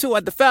 2 for 2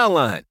 at the foul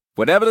line.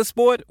 Whatever the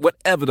sport,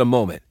 whatever the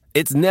moment.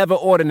 It's never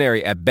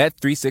ordinary at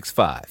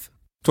Bet365.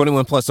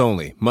 21 plus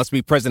only. Must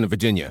be present in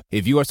Virginia.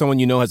 If you or someone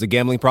you know has a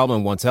gambling problem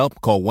and wants help,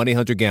 call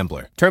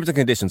 1-800-GAMBLER. Terms and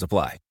conditions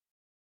apply.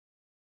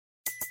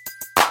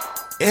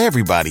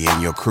 Everybody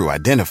in your crew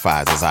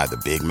identifies as either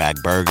Big Mac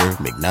Burger,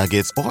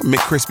 McNuggets, or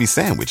McCrispy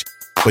Sandwich.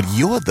 But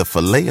you're the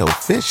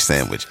Filet-O-Fish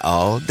Sandwich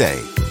all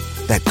day.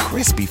 That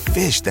crispy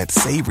fish, that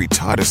savory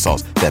tartar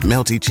sauce, that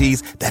melty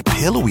cheese, that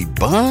pillowy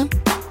bun.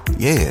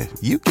 Yeah,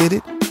 you get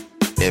it.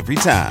 Every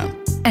time.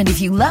 And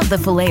if you love the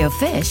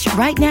Filet-O-Fish,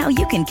 right now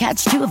you can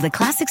catch 2 of the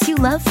classics you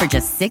love for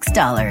just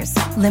 $6.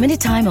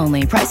 Limited time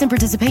only. Price and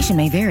participation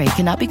may vary.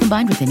 Cannot be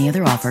combined with any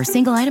other offer.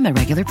 Single item at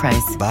regular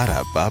price.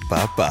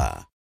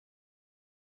 Ba-da-ba-ba-ba.